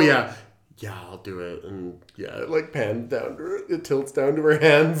off. Oh, yeah. Yeah, I'll do it. And yeah, it like pans down to her. It tilts down to her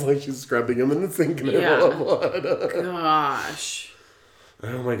hands like she's scrubbing them in the sink and full of blood. Gosh.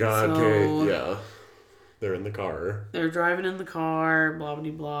 Oh my god, okay. Yeah. They're in the car. They're driving in the car, blah,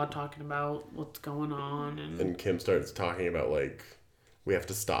 blah, blah, talking about what's going on. And Kim starts talking about, like, we have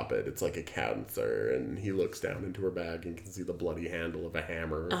to stop it. It's like a cancer. And he looks down into her bag and can see the bloody handle of a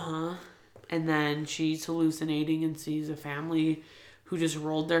hammer. Uh-huh. And then she's hallucinating and sees a family who just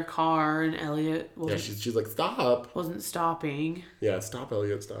rolled their car, and Elliot she's like, stop. Wasn't stopping. Yeah, stop,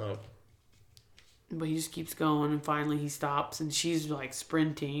 Elliot, stop. But he just keeps going, and finally he stops, and she's, like,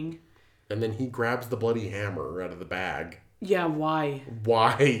 sprinting. And then he grabs the bloody hammer out of the bag. Yeah, why?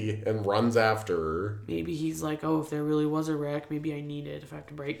 Why? And runs after her. Maybe he's like, oh, if there really was a wreck, maybe I need it if I have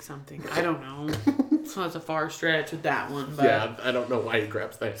to break something. I don't know. So that's a far stretch with that one. But yeah, I don't know why he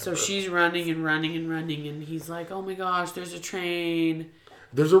grabs that hammer. So she's running and running and running, and he's like, oh my gosh, there's a train.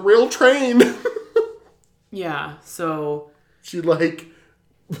 There's a real train! Yeah, so... She, like...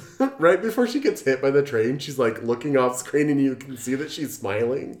 right before she gets hit by the train, she's like looking off screen and you can see that she's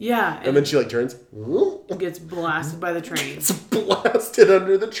smiling. Yeah. And then she like turns. Gets blasted by the train. It's blasted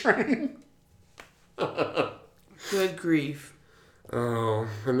under the train. Good grief. Oh,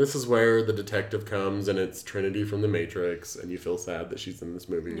 and this is where the detective comes and it's Trinity from The Matrix and you feel sad that she's in this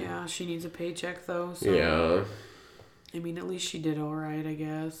movie. Yeah, she needs a paycheck though. So, yeah. I mean, at least she did alright, I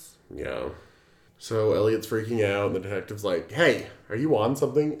guess. Yeah. So Elliot's freaking out and the detective's like, hey, are you on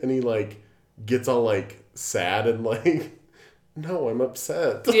something? And he like gets all like sad and like, no, I'm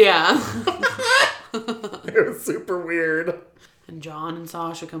upset. Yeah. It was super weird. And John and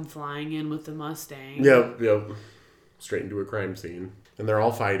Sasha come flying in with the Mustang. Yep. Straight into a crime scene. And they're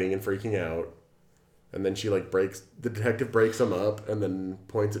all fighting and freaking out. And then she like the detective breaks them up and then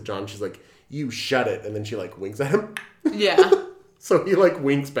points at John. She's like, you shut it. And then she like winks at him. Yeah. So he like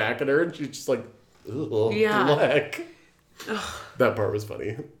winks back at her and she's just like, ugh, yeah. Black. That part was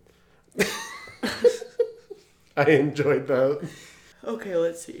funny. I enjoyed that. Okay,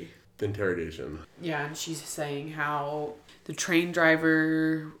 let's see. Interrogation. Yeah, and she's saying how the train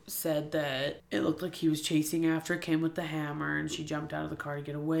driver said that it looked like he was chasing after Kim with the hammer and she jumped out of the car to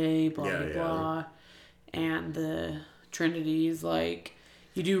get away, blah, blah. And the Trinity is like,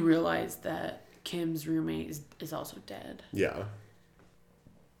 you do realize that Kim's roommate is also dead. Yeah.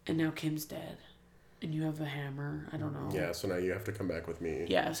 And now Kim's dead. And you have a hammer. I don't know. Yeah, so now you have to come back with me.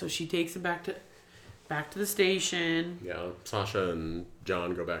 Yeah, so she takes him back to the station. Yeah, Sasha and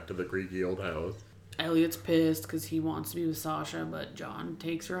John go back to the creaky old house. Elliot's pissed because he wants to be with Sasha, but John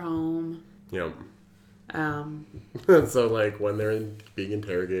takes her home. Yep. So, like, when they're being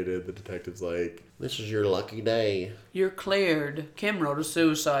interrogated, the detective's like, this is your lucky day. You're cleared. Kim wrote a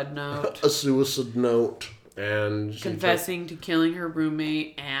suicide note. A suicide note. And confessing to killing her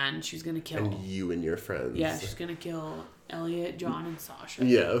roommate, and she's going to kill... And you and your friends. Yeah, she's going to kill Elliot, John, and Sasha.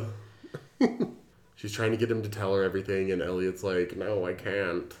 Yeah. She's trying to get him to tell her everything, and Elliot's like, no, I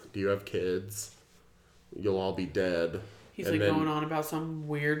can't. Do you have kids? You'll all be dead. He's going on about some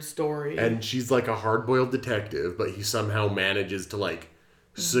weird story. And she's like a hard-boiled detective, but he somehow manages to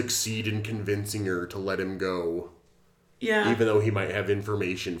succeed in convincing her to let him go. Yeah. Even though he might have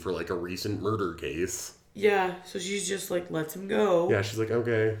information for a recent murder case. Yeah, so she's just lets him go. Yeah, she's like,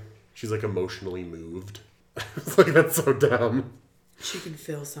 okay. She's emotionally moved. It's that's so dumb. She can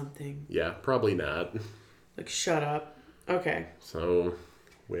feel something. Yeah, probably not. Shut up. Okay. So,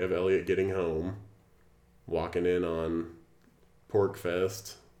 we have Elliot getting home. Walking in on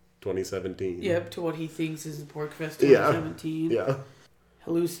Porkfest 2017. Yep, to what he thinks is the Porkfest 2017. Yeah.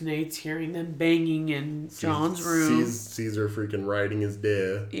 Hallucinates hearing them banging in John's room. Sees her freaking riding his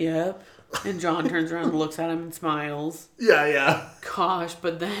deer. Yep. And John turns around and looks at him and smiles. Yeah. Gosh,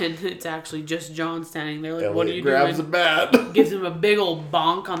 but then it's actually just John standing there Elliot what are you grabs doing? a bat. Gives him a big old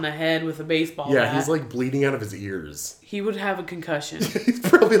bonk on the head with a baseball bat. Yeah, he's bleeding out of his ears. He would have a concussion. He's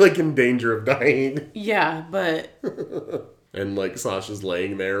probably in danger of dying. Yeah, but... And Sasha's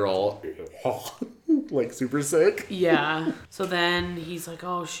laying there all super sick. Yeah. So then he's like,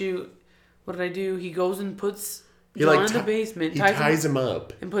 oh shoot, what did I do? He goes and puts John in the basement. He ties him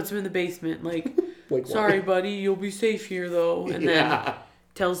up. And puts him in the basement. Sorry buddy, you'll be safe here though. And then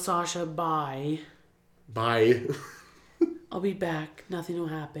tells Sasha, bye. Bye. I'll be back. Nothing will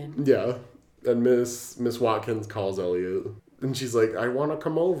happen. Yeah. And Miss Watkins calls Elliot. And she's like, I want to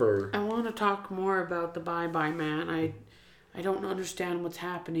come over. I want to talk more about the bye-bye man. I don't understand what's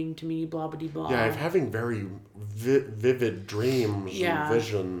happening to me, blah, blah, blah. Yeah, I'm having very vivid dreams and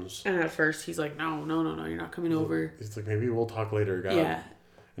visions. And at first, he's like, no, you're not coming over. He's like, maybe we'll talk later, God. Yeah.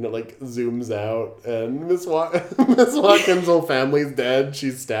 And it, zooms out, and Miss Watkins' whole family's dead.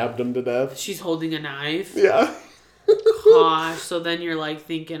 She stabbed him to death. She's holding a knife. Yeah. Gosh, so then you're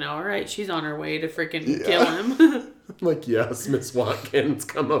thinking, all right, she's on her way to freaking kill him. Yes, Miss Watkins,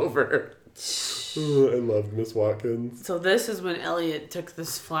 come over. Ooh, I loved Miss Watkins. So this is when Elliot took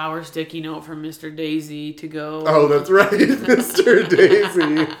this flower sticky note from Mr. Daisy to go. Oh, that's right, Mr.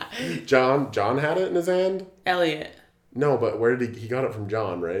 Daisy. John had it in his hand? Elliot. No, but where did he got it from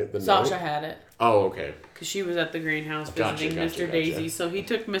John, right? Sasha had it. Oh, okay. Because she was at the greenhouse visiting Gotcha. Mr. Daisy. So he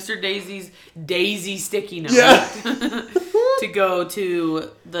took Mr. Daisy's Daisy sticky note to go to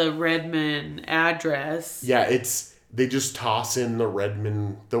the Redmond address. Yeah, they just toss in the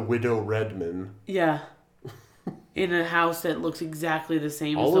widow Redmond. Yeah. In a house that looks exactly the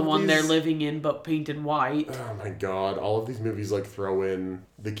same as the one they're living in, but painted white. Oh my god. All of these movies throw in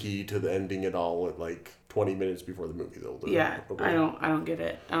the key to the ending it all at 20 minutes before the movie's over. Yeah, okay. I don't get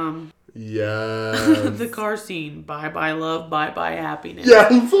it. Yeah. The car scene. Bye bye love, bye bye happiness. Yeah,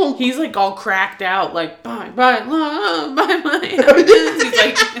 he's all cracked out, bye bye love, bye bye happiness.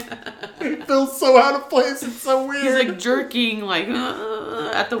 He's it feels so out of place. It's so weird. He's jerking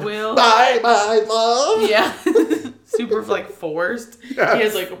at the wheel. Bye bye love. Yeah. Super forced.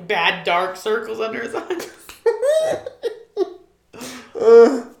 Yes. He has bad dark circles under his eyes.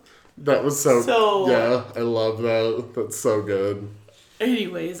 That was so yeah, I love that. That's so good.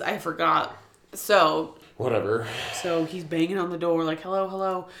 Anyways, I forgot. So whatever. So he's banging on the door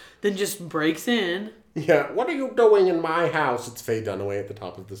hello, then just breaks in. Yeah, what are you doing in my house? It's Faye Dunaway at the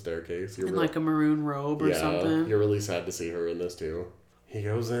top of the staircase. In a maroon robe or something. You're really sad to see her in this too. He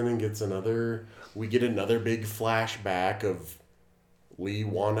goes in and gets we get another big flashback of Lee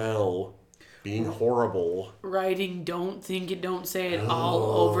Whannell being horrible. Writing don't think it, don't say it all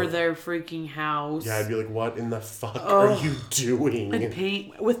over their freaking house. Yeah, I'd be like, what in the fuck are you doing? And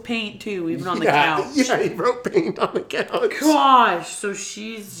paint too, even on the couch. Yeah, he wrote paint on the couch. Gosh, so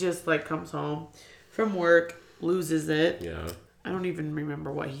she's just comes home from work, loses it. Yeah. I don't even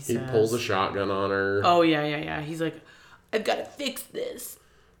remember what he says. He pulls a shotgun on her. Oh, yeah. He's like, I've got to fix this.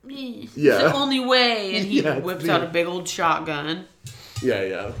 Yeah. It's the only way. And he whips out a big old shotgun.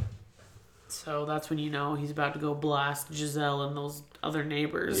 Yeah. So that's when you know he's about to go blast Giselle and those other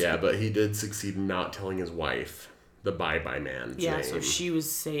neighbors. Yeah, but he did succeed in not telling his wife the bye-bye man's name. So she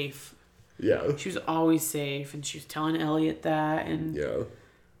was safe. Yeah. She was always safe, and she was telling Elliot that. And yeah.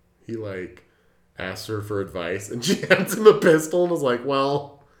 He, asked her for advice, and she hands him a pistol and was like,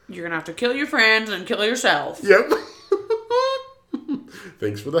 well... You're going to have to kill your friends and kill yourself. Yep.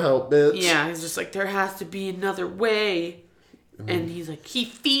 Thanks for the help, bitch. Yeah, he's just there has to be another way. And he's like, he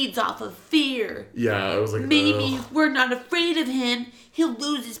feeds off of fear. Yeah, I was like, maybe if we're not afraid of him, he'll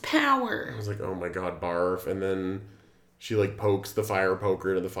lose his power. I was like, oh my god, barf. And then she pokes the fire poker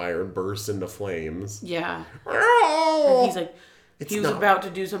into the fire and bursts into flames. Yeah. Oh! And he's like, He was about to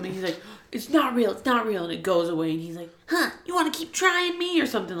do something. He's like, it's not real. It's not real. And it goes away. And he's like, you want to keep trying me? Or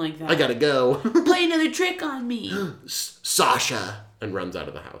something like that. I gotta go. Play another trick on me. Sasha. And runs out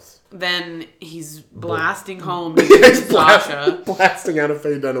of the house. Then he's blasting home to get to Sasha. Blasting out of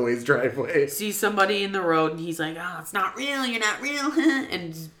Faye Dunaway's driveway. Sees somebody in the road and he's like, it's not real. You're not real.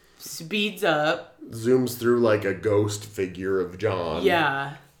 And speeds up. Zooms through like a ghost figure of John.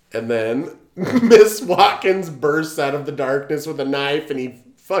 Yeah. And then Miss Watkins bursts out of the darkness with a knife and he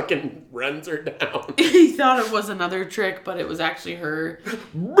fucking runs her down. He thought it was another trick, but it was actually her.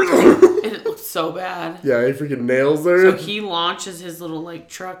 And it looked so bad. Yeah, he freaking nails her. So he launches his little like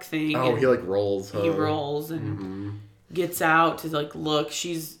truck thing. Oh, he like rolls. Huh? He rolls and gets out to like look.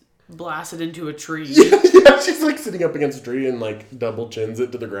 She's blasted into a tree. Yeah, she's like sitting up against a tree and like double chins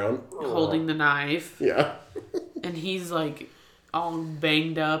it to the ground. Holding the knife. Yeah. And he's like all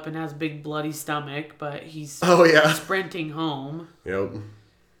banged up and has big bloody stomach, but he's sprinting home. Yep.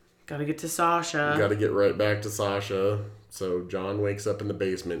 Gotta get to Sasha. Gotta get right back to Sasha. So John wakes up in the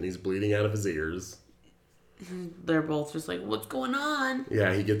basement and he's bleeding out of his ears. They're both just like, what's going on?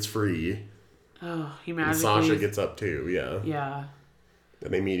 Yeah, he gets free. Oh, he magically... And Sasha gets up too, yeah. Yeah.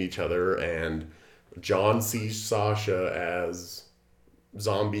 And they meet each other and John sees Sasha as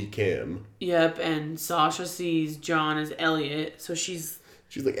Zombie Kim. Yep, and Sasha sees John as Elliot, so she's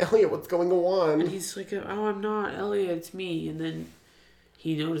like, Elliot, what's going on? And he's like, oh, I'm not Elliot, it's me. And then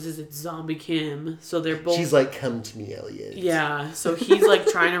he notices it's Zombie Kim, so they're both... She's like, come to me, Elliot. Yeah, so he's like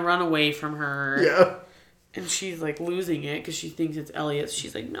trying to run away from her. Yeah. And she's like losing it because she thinks it's Elliot. So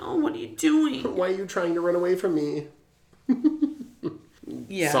she's like, no, what are you doing? Why are you trying to run away from me?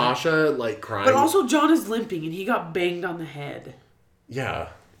 Yeah. Sasha, like, crying. But also John is limping and he got banged on the head. Yeah.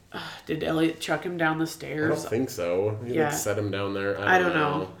 Did Elliot chuck him down the stairs? I don't think so. He like set him down there. I don't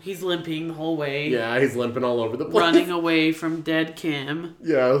know. He's limping the whole way. Yeah, he's limping all over the place. Running away from dead Kim.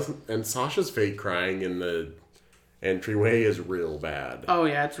 Yeah, and Sasha's fake crying in the entryway is real bad. Oh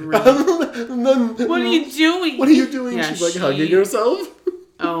yeah, it's real. What are you doing? What are you doing? Yeah, she's like hugging herself.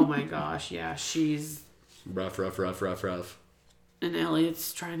 Oh my gosh, yeah, she's... Rough. And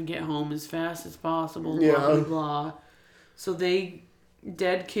Elliot's trying to get home as fast as possible. Yeah. Blah, blah, blah. So they...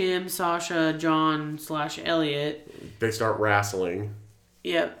 Dead Kim, Sasha, John / Elliot. They start wrestling.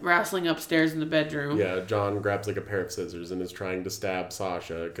 Yep, wrestling upstairs in the bedroom. Yeah, John grabs like a pair of scissors and is trying to stab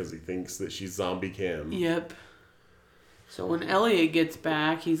Sasha because he thinks that she's Zombie Kim. Yep. So when Elliot gets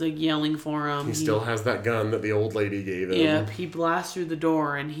back, he's like yelling for him. He still has that gun that the old lady gave him. Yep, he blasts through the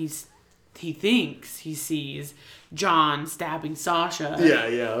door and he thinks he sees John stabbing Sasha.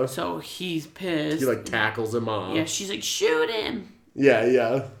 Yeah. So he's pissed. He like tackles him off. Yeah, she's like, shoot him.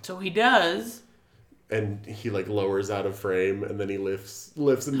 Yeah. So he does. And he like lowers out of frame and then he lifts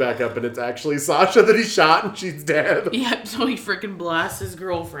him back up and it's actually Sasha that he shot and she's dead. Yep, so he freaking blasts his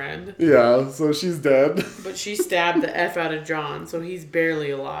girlfriend. Yeah, so she's dead. But she stabbed the F out of John, so he's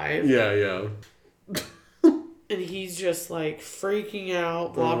barely alive. Yeah. And he's just like freaking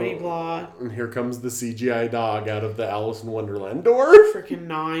out, blah blah blah. And here comes the CGI dog out of the Alice in Wonderland door. Freaking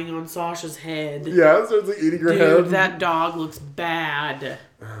gnawing on Sasha's head. Yeah, so it's like eating her head. Dude, that dog looks bad.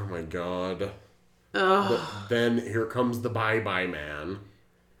 Oh my god. Ugh. But then here comes the Bye-Bye Man.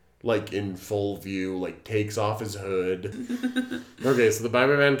 Like in full view, like takes off his hood. Okay, so the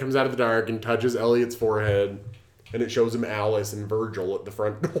Bye-Bye Man comes out of the dark and touches Elliot's forehead. And it shows him Alice and Virgil at the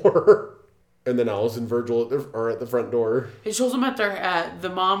front door. And then Alice and Virgil are at the front door. It shows them at the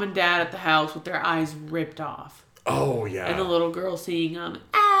mom and dad at the house with their eyes ripped off. Oh, yeah. And the little girl seeing them.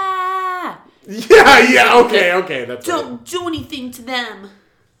 Ah! Yeah, okay, that's Don't do anything to them.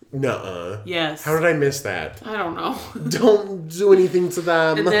 Nuh-uh. Yes. How did I miss that? I don't know. Don't do anything to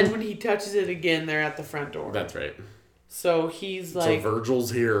them. And then when he touches it again, they're at the front door. That's right. So he's like... So Virgil's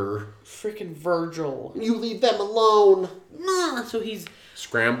here. Freaking Virgil. You leave them alone. So he's...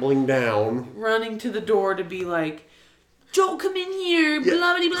 Scrambling down. Running to the door to be like, Joe, come in here,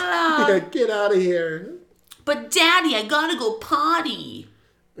 blah, blah, blah. Yeah, get out of here. But Daddy, I gotta go potty.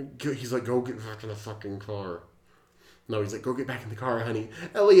 He's like, go get back in the fucking car. No, he's like, go get back in the car, honey.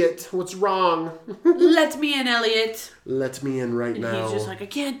 Elliot, what's wrong? Let me in, Elliot. Let me in right now. And he's just like, I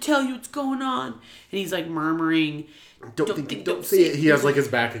can't tell you what's going on. And he's like murmuring, don't see it. He has like his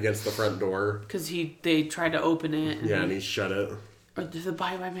back against the front door. Because they tried to open it. And he shut it. Or did the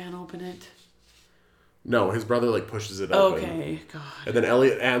Bye-Bye Man open it? No, his brother like pushes it open. Okay, God. And then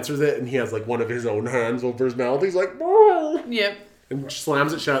Elliot answers it and he has like one of his own hands over his mouth. He's like, "Boah!" Yep. And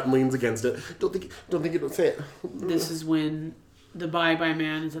slams it shut and leans against it. Don't think it'll fit. This is when the Bye-Bye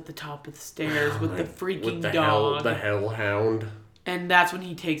Man is at the top of the stairs with the freaking dog. The hellhound. And that's when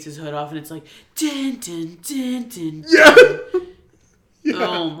he takes his hood off and it's like, dun, dun, dun, dun. Yeah!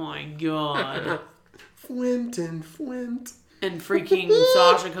 Oh my god. Flint and Flint. And freaking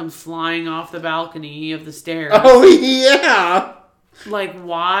Sasha comes flying off the balcony of the stairs. Oh, yeah! Like,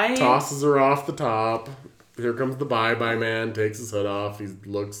 why? Tosses her off the top. Here comes the bye-bye man, takes his hood off. He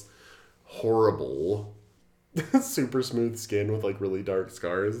looks horrible. Super smooth skin with, like, really dark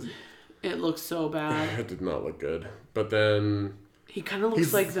scars. It looks so bad. It did not look good. But then... He kind of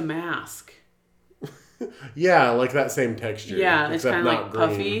looks like The Mask. Yeah, like that same texture. Yeah, it's kind of like green.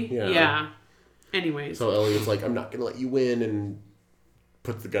 puffy. Yeah. Anyways. So Elliot's like, I'm not going to let you win, and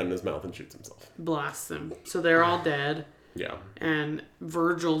puts the gun in his mouth and shoots himself. Blasts them. So they're all dead. Yeah. And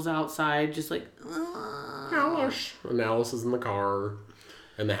Virgil's outside just like... Alice. And Alice is in the car,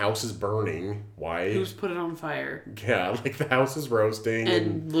 and the house is burning. Why? Who's put it on fire? Yeah, like the house is roasting.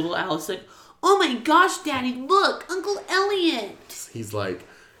 And little Alice like, oh my gosh, Daddy, look, Uncle Elliot. He's like,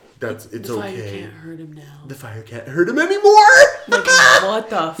 it's the okay. The fire can't hurt him now. The fire can't hurt him anymore. Like, what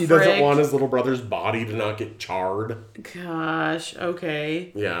the He frick? doesn't want his little brother's body to not get charred. Gosh,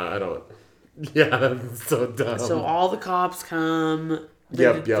 okay. Yeah, I don't. Yeah, that's so dumb. So all the cops come.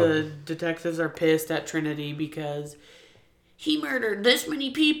 The detectives are pissed at Trinity because he murdered this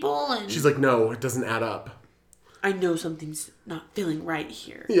many people, and she's like, no, it doesn't add up. I know something's not feeling right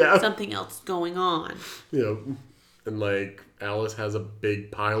here. Yeah. Something else is going on. Yeah. And like Alice has a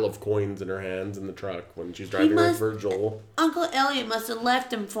big pile of coins in her hands in the truck when she's driving with Virgil. Uncle Elliot must have left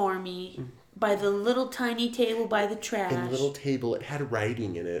them for me by the little tiny table by the trash. And the little table, it had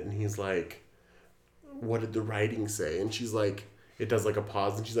writing in it, and he's like, what did the writing say? And she's like, it does like a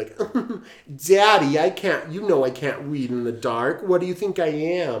pause, and she's like, Daddy, I can't read in the dark. What do you think I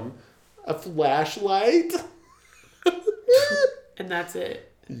am? A flashlight? And that's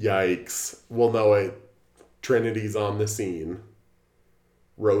it. Yikes. Well, no, Trinity's on the scene.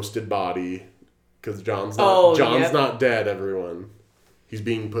 Roasted body. Because John's not dead, everyone. He's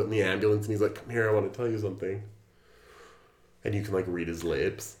being put in the ambulance, and he's like, come here, I want to tell you something. And you can like read his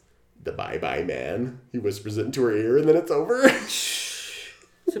lips. The bye-bye man. He whispers it into her ear, and then it's over.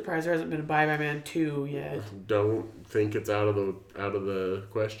 Surprised there hasn't been a Bye-Bye Man 2 yet. Don't think it's out of the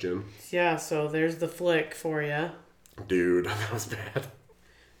question. Yeah, so there's the flick for you. Dude, that was bad.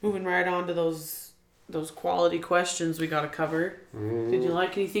 Moving right on to those quality questions we got to cover. Did you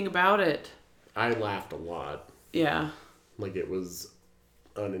like anything about it? I laughed a lot. Yeah. Like it was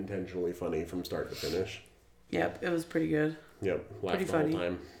unintentionally funny from start to finish. Yep, it was pretty good. Yep, laughed Pretty the whole funny.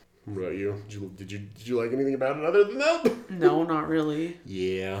 time. What about you? Did you like anything about it other than that? No, not really.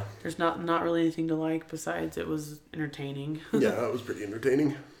 Yeah. There's not really anything to like besides it was entertaining. Yeah, it was pretty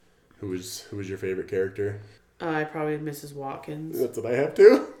entertaining. Who was your favorite character? I probably Mrs. Watkins. That's what I have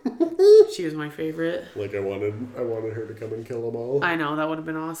too. She was my favorite. Like I wanted her to come and kill them all. I know, that would have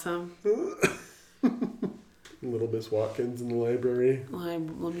been awesome. Little Miss Watkins in the library.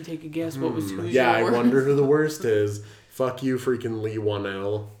 Let me take a guess. Who's Yeah, your... I wonder who the worst is. Fuck you, freaking Lee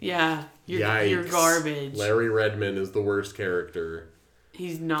Whannell. Yeah, you're garbage. Larry Redmond is the worst character.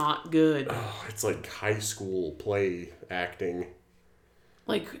 He's not good. Oh, it's like high school play acting.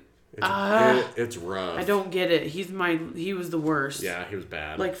 Like, it's rough. I don't get it. He was the worst. Yeah, he was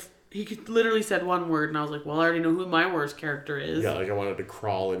bad. Like, he literally said one word, and I was like, well, I already know who my worst character is. Yeah, like I wanted to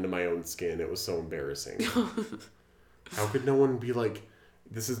crawl into my own skin. It was so embarrassing. How could no one be like,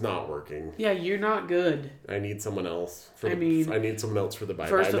 this is not working? Yeah, you're not good. I need someone else. I need someone else for the Bye-Bye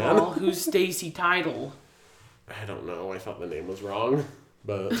First of Man. all, who's Stacy Tidal? I don't know. I thought the name was wrong,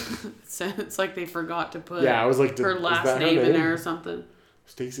 but It's like they forgot to put I was like, her last name in there or something.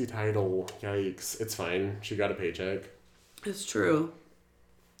 Stacy Tidal. Yikes. It's fine. She got a paycheck. It's true.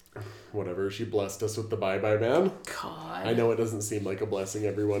 Whatever. She blessed us with the Bye-Bye Man. God. I know it doesn't seem like a blessing,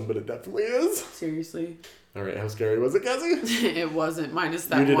 everyone, but it definitely is. Seriously. All right. How scary was it, Cassie? It wasn't. Minus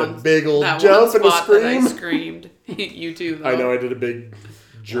that You did one. a big old that jump one and a spot that scream. I screamed. You too, though. I know. I did a big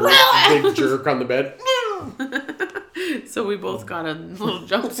jerk on the bed. So we both got a little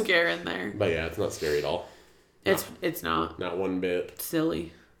jump scare in there. But yeah, it's not scary at all. It's not. Not one bit. It's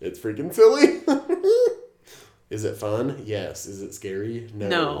silly. It's freaking silly. Is it fun? Yes. Is it scary?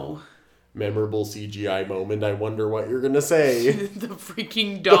 No. Memorable CGI moment. I wonder what you're going to say. The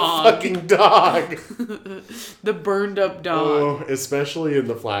freaking dog. The fucking dog. The burned up dog. Oh, especially in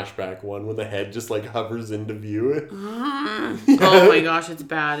the flashback one when the head just like hovers into view. Oh my gosh, it's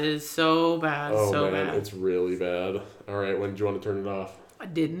bad. It is so bad. Oh so man, bad. it's really bad. All right, when did you want to turn it off? I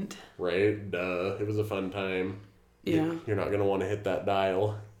didn't. Right? Duh. It was a fun time. Yeah. You're not going to want to hit that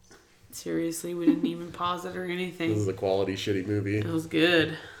dial. Seriously, we didn't even pause it or This anything. is a quality shitty movie. It was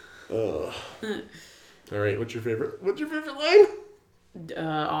good. Ugh. All right, what's your favorite line?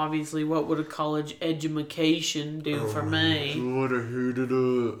 Obviously, what would a college edumacation do for me? God, I hated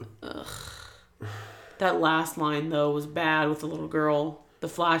it. That last line though was bad with the little girl. The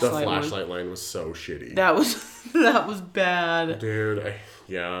The flashlight. flashlight line was so shitty. That was bad. Dude,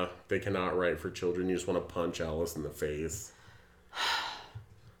 they cannot write for children. You just want to punch Alice in the face.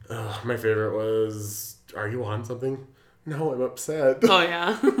 My favorite was, are you on something? No, I'm upset. Oh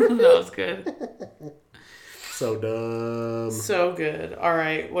yeah, that was good. So dumb. So good. All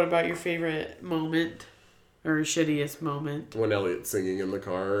right, what about your favorite moment or shittiest moment? When Elliot's singing in the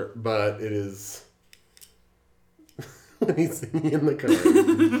car, but it is when he's singing in the car.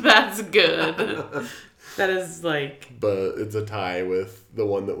 That's good. That is like. But it's a tie with the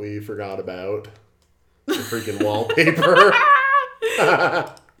one that we forgot about. The freaking wallpaper.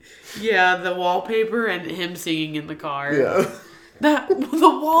 Yeah, the wallpaper and him singing in the car. Yeah.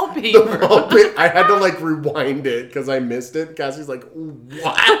 The wallpaper. I had to like rewind it because I missed it. Cassie's like,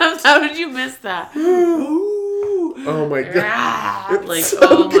 what? How did you miss that? Oh my god. Like, so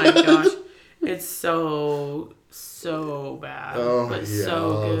oh good. my gosh. It's so bad. Oh, but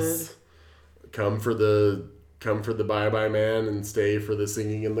so good. Come for the bye-bye man and stay for the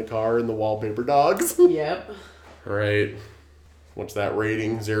singing in the car and the wallpaper dogs. Yep. All right. What's that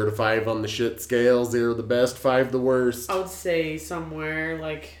rating? 0 to 5 on the shit scale. 0 the best, 5 the worst. I would say somewhere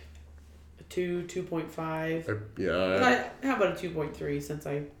like a 2.5. Yeah. How about a 2.3 since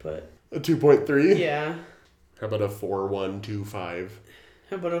I put... A 2.3? Yeah. How about a 4.125?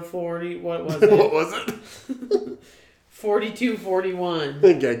 How about a 40... What was it? What was it? 42.41. I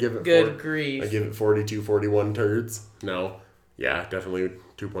think I give it Good grief. I give it 42.41 turds. No. Yeah, definitely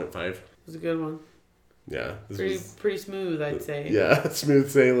 2.5. It was a good one. Yeah. Pretty smooth, I'd say. Yeah, smooth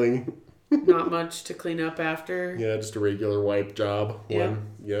sailing. Not much to clean up after. Yeah, just a regular wipe job. Yeah.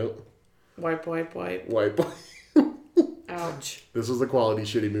 Yep. Wipe. Wipe. Ouch. This was a quality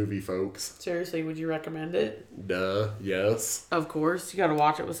shitty movie, folks. Seriously, would you recommend it? Duh. Yes. Of course. You gotta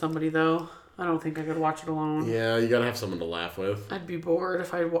watch it with somebody, though. I don't think I could watch it alone. Yeah, you gotta have someone to laugh with. I'd be bored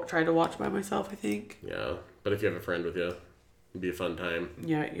if I tried to watch by myself, I think. Yeah, but if you have a friend with you, it'd be a fun time.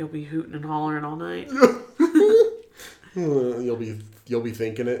 Yeah, you'll be hooting and hollering all night. You'll be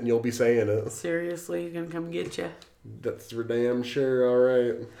thinking it and you'll be saying it. Seriously, he's gonna come get you. That's for damn sure. All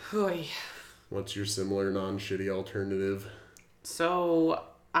right. Oy. What's your similar non-shitty alternative? So,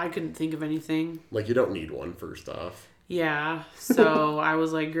 I couldn't think of anything. Like, you don't need one, first off. Yeah, so I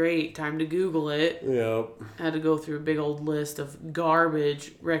was like, great, time to Google it. Yep. I had to go through a big old list of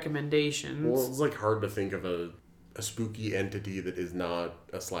garbage recommendations. Well, it's like hard to think of a spooky entity that is not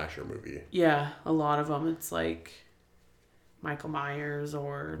a slasher movie. Yeah, a lot of them. It's like Michael Myers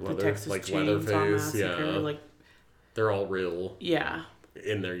or the Texas Chainsaw Leatherface, Massacre. yeah. Like, they're all real. Yeah.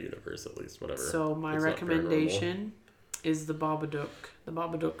 In their universe, at least, whatever. So my recommendation is the Babadook. The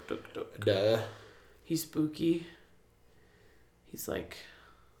Babadook, Duk. Duh. He's spooky. He's like...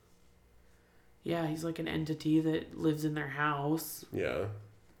 Yeah, he's like an entity that lives in their house. Yeah.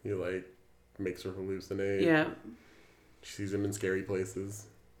 He, like, makes her hallucinate. Yeah. She sees him in scary places.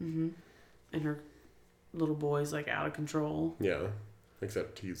 Mm-hmm. And her little boy's, like, out of control. Yeah.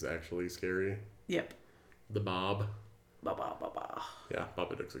 Except he's actually scary. Yep. The Bob. Ba. Yeah,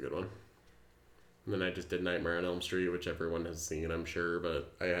 Babadook's a good one. And then I just did Nightmare on Elm Street, which everyone has seen, I'm sure,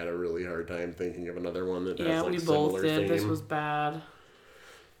 but I had a really hard time thinking of another one that has, like, we similar both did. theme. This was bad.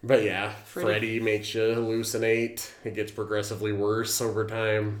 But yeah, Freddy makes you hallucinate. It gets progressively worse over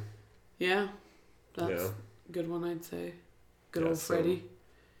time. Yeah. That's a good one, I'd say. Good old Freddy.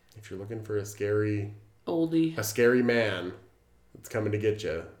 If you're looking for a scary... Oldie. A scary man that's coming to get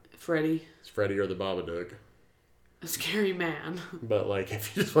you. Freddy. It's Freddy or the Babadook. A scary man. But, like,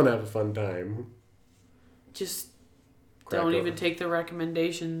 if you just want to have a fun time... Just don't even take the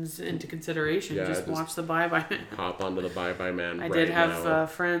recommendations into consideration. Yeah, just watch the Bye-Bye Man. Hop onto the Bye-Bye Man. I did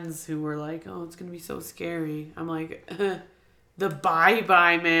have friends who were like, oh, it's going to be so scary. I'm like, the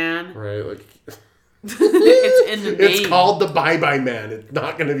Bye-Bye Man. Right, like... It's in the name. It's called the Bye-Bye Man. It's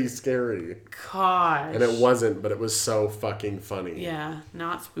not going to be scary. Gosh. And it wasn't, but it was so fucking funny. Yeah,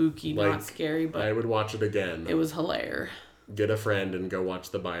 not spooky, like, not scary, but... I would watch it again. It was hilarious. Get a friend and go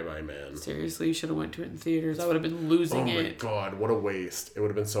watch the Bye-Bye Man. Seriously, you should have went to it in theaters. I would have been losing it. Oh my god, what a waste. It would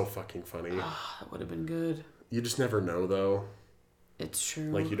have been so fucking funny. That would have been good. You just never know, though. It's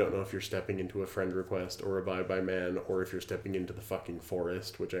true. Like, you don't know if you're stepping into a friend request or a Bye-Bye Man, or if you're stepping into the fucking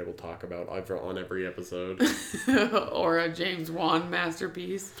forest, which I will talk about on every episode. Or a James Wan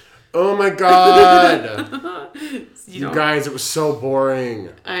masterpiece. Oh my god! you guys, it was so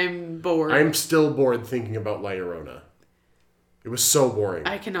boring. I'm bored. I'm still bored thinking about La Llorona. It was so boring.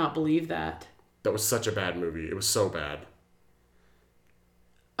 I cannot believe that. That was such a bad movie. It was so bad.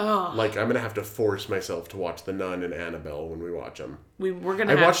 Like, I'm going to have to force myself to watch The Nun and Annabelle when we watch them. We're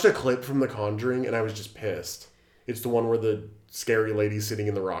gonna. I watched a clip from The Conjuring, and I was just pissed. It's the one where the scary lady's sitting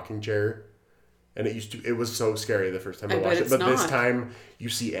in the rocking chair. And it was so scary the first time I watched it. But this time, you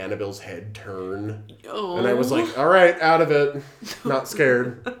see Annabelle's head turn. Oh. And I was like, all right, out of it. Not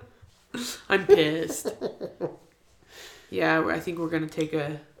scared. I'm pissed. Yeah, I think we're going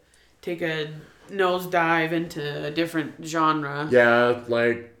to take a nosedive into a different genre. Yeah,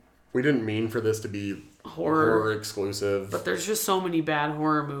 like, we didn't mean for this to be horror exclusive. But there's just so many bad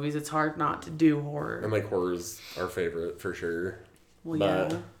horror movies, it's hard not to do horror. And, like, horror's our favorite, for sure. Well,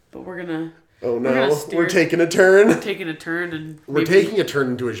 yeah. But we're going to... Oh no, we're taking a turn. We're taking a turn and we're taking a turn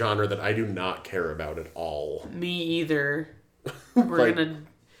into a genre that I do not care about at all. Me either. We're gonna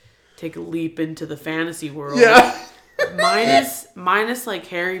take a leap into the fantasy world. Yeah. minus like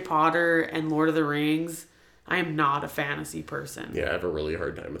Harry Potter and Lord of the Rings. I am not a fantasy person. Yeah, I have a really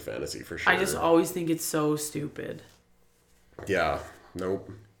hard time with fantasy for sure. I just always think it's so stupid. Yeah. Nope.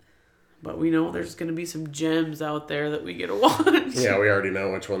 But we know there's going to be some gems out there that we get to watch. Yeah, we already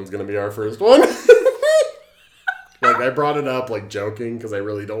know which one's going to be our first one. Like, I brought it up, like, joking, because I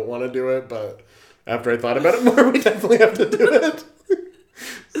really don't want to do it, but after I thought about it more, we definitely have to do it.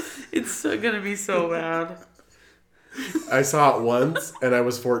 It's going to be so bad. I saw it once, and I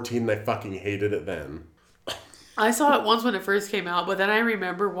was 14, and I fucking hated it then. I saw it once when it first came out, but then I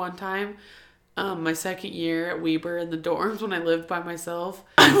remember one time... my second year at Weber in the dorms when I lived by myself.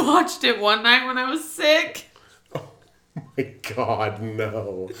 I watched it one night when I was sick. Oh my god,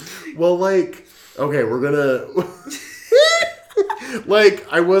 no. Well, like, okay, we're gonna... Like,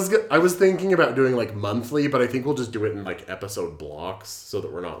 I was thinking about doing, like, monthly, but I think we'll just do it in, like, episode blocks so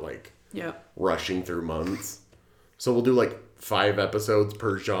that we're not, like, rushing through months. So we'll do, like, 5 episodes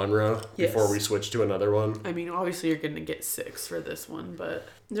per genre before we switch to another one. I mean, obviously you're going to get 6 for this one, but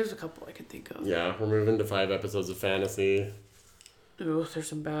there's a couple I can think of. Yeah, we're moving to 5 episodes of fantasy. Ooh, there's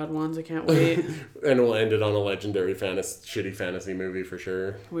some bad ones. I can't wait. And we'll end it on a legendary shitty fantasy movie for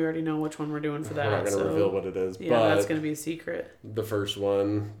sure. We already know which one we're doing for that. We're not going to reveal what it is. Yeah, but that's going to be a secret. The first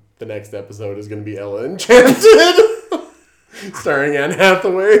one, the next episode is going to be Ella Enchanted. Starring Anne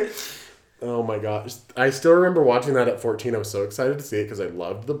Hathaway. Oh my gosh. I still remember watching that at 14. I was so excited to see it because I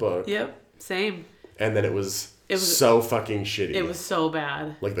loved the book. Yep, same. And then it was so fucking shitty. It was so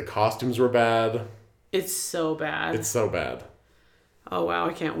bad. Like, the costumes were bad. It's so bad. It's so bad. Oh wow,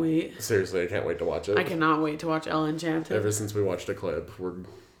 I can't wait. Seriously, I can't wait to watch it. I cannot wait to watch Ella Enchanted. Ever since we watched a clip, we're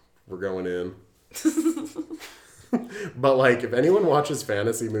going in. But, like, if anyone watches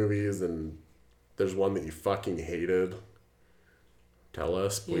fantasy movies and there's one that you fucking hated... Tell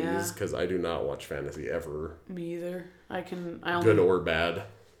us, please, because I do not watch fantasy ever. Me either. Good or bad.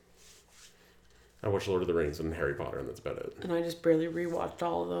 I watch Lord of the Rings and Harry Potter, and that's about it. And I just barely rewatched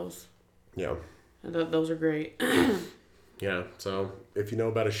all of those. Yeah. And those are great. Yeah, so if you know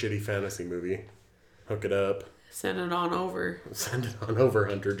about a shitty fantasy movie, hook it up. Send it on over. Send it on over,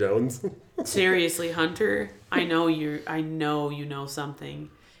 Hunter Jones. Seriously, Hunter, I know you know something.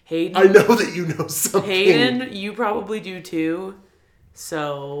 Hayden, I know that you know something. Hayden, you probably do too.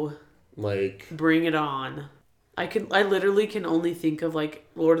 So, like, bring it on. I literally can only think of, like,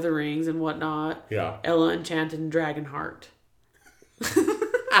 Lord of the Rings and whatnot. Yeah. Ella Enchanted and Dragonheart.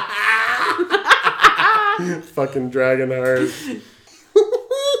 Fucking Dragonheart.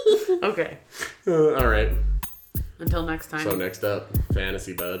 Okay. All right. Until next time. So next up,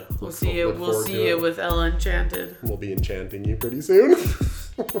 fantasy, bud. We'll see you with Ella Enchanted. We'll be enchanting you pretty soon.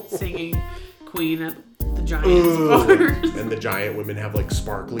 Singing Queen at the Giants bars. And the giant women have, like,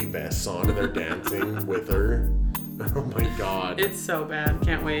 sparkly vests on and they're dancing with her. Oh my god. It's so bad.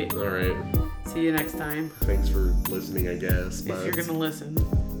 Can't wait. All right. See you next time. Thanks for listening, I guess. If you're going to listen.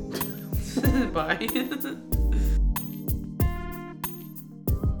 Bye.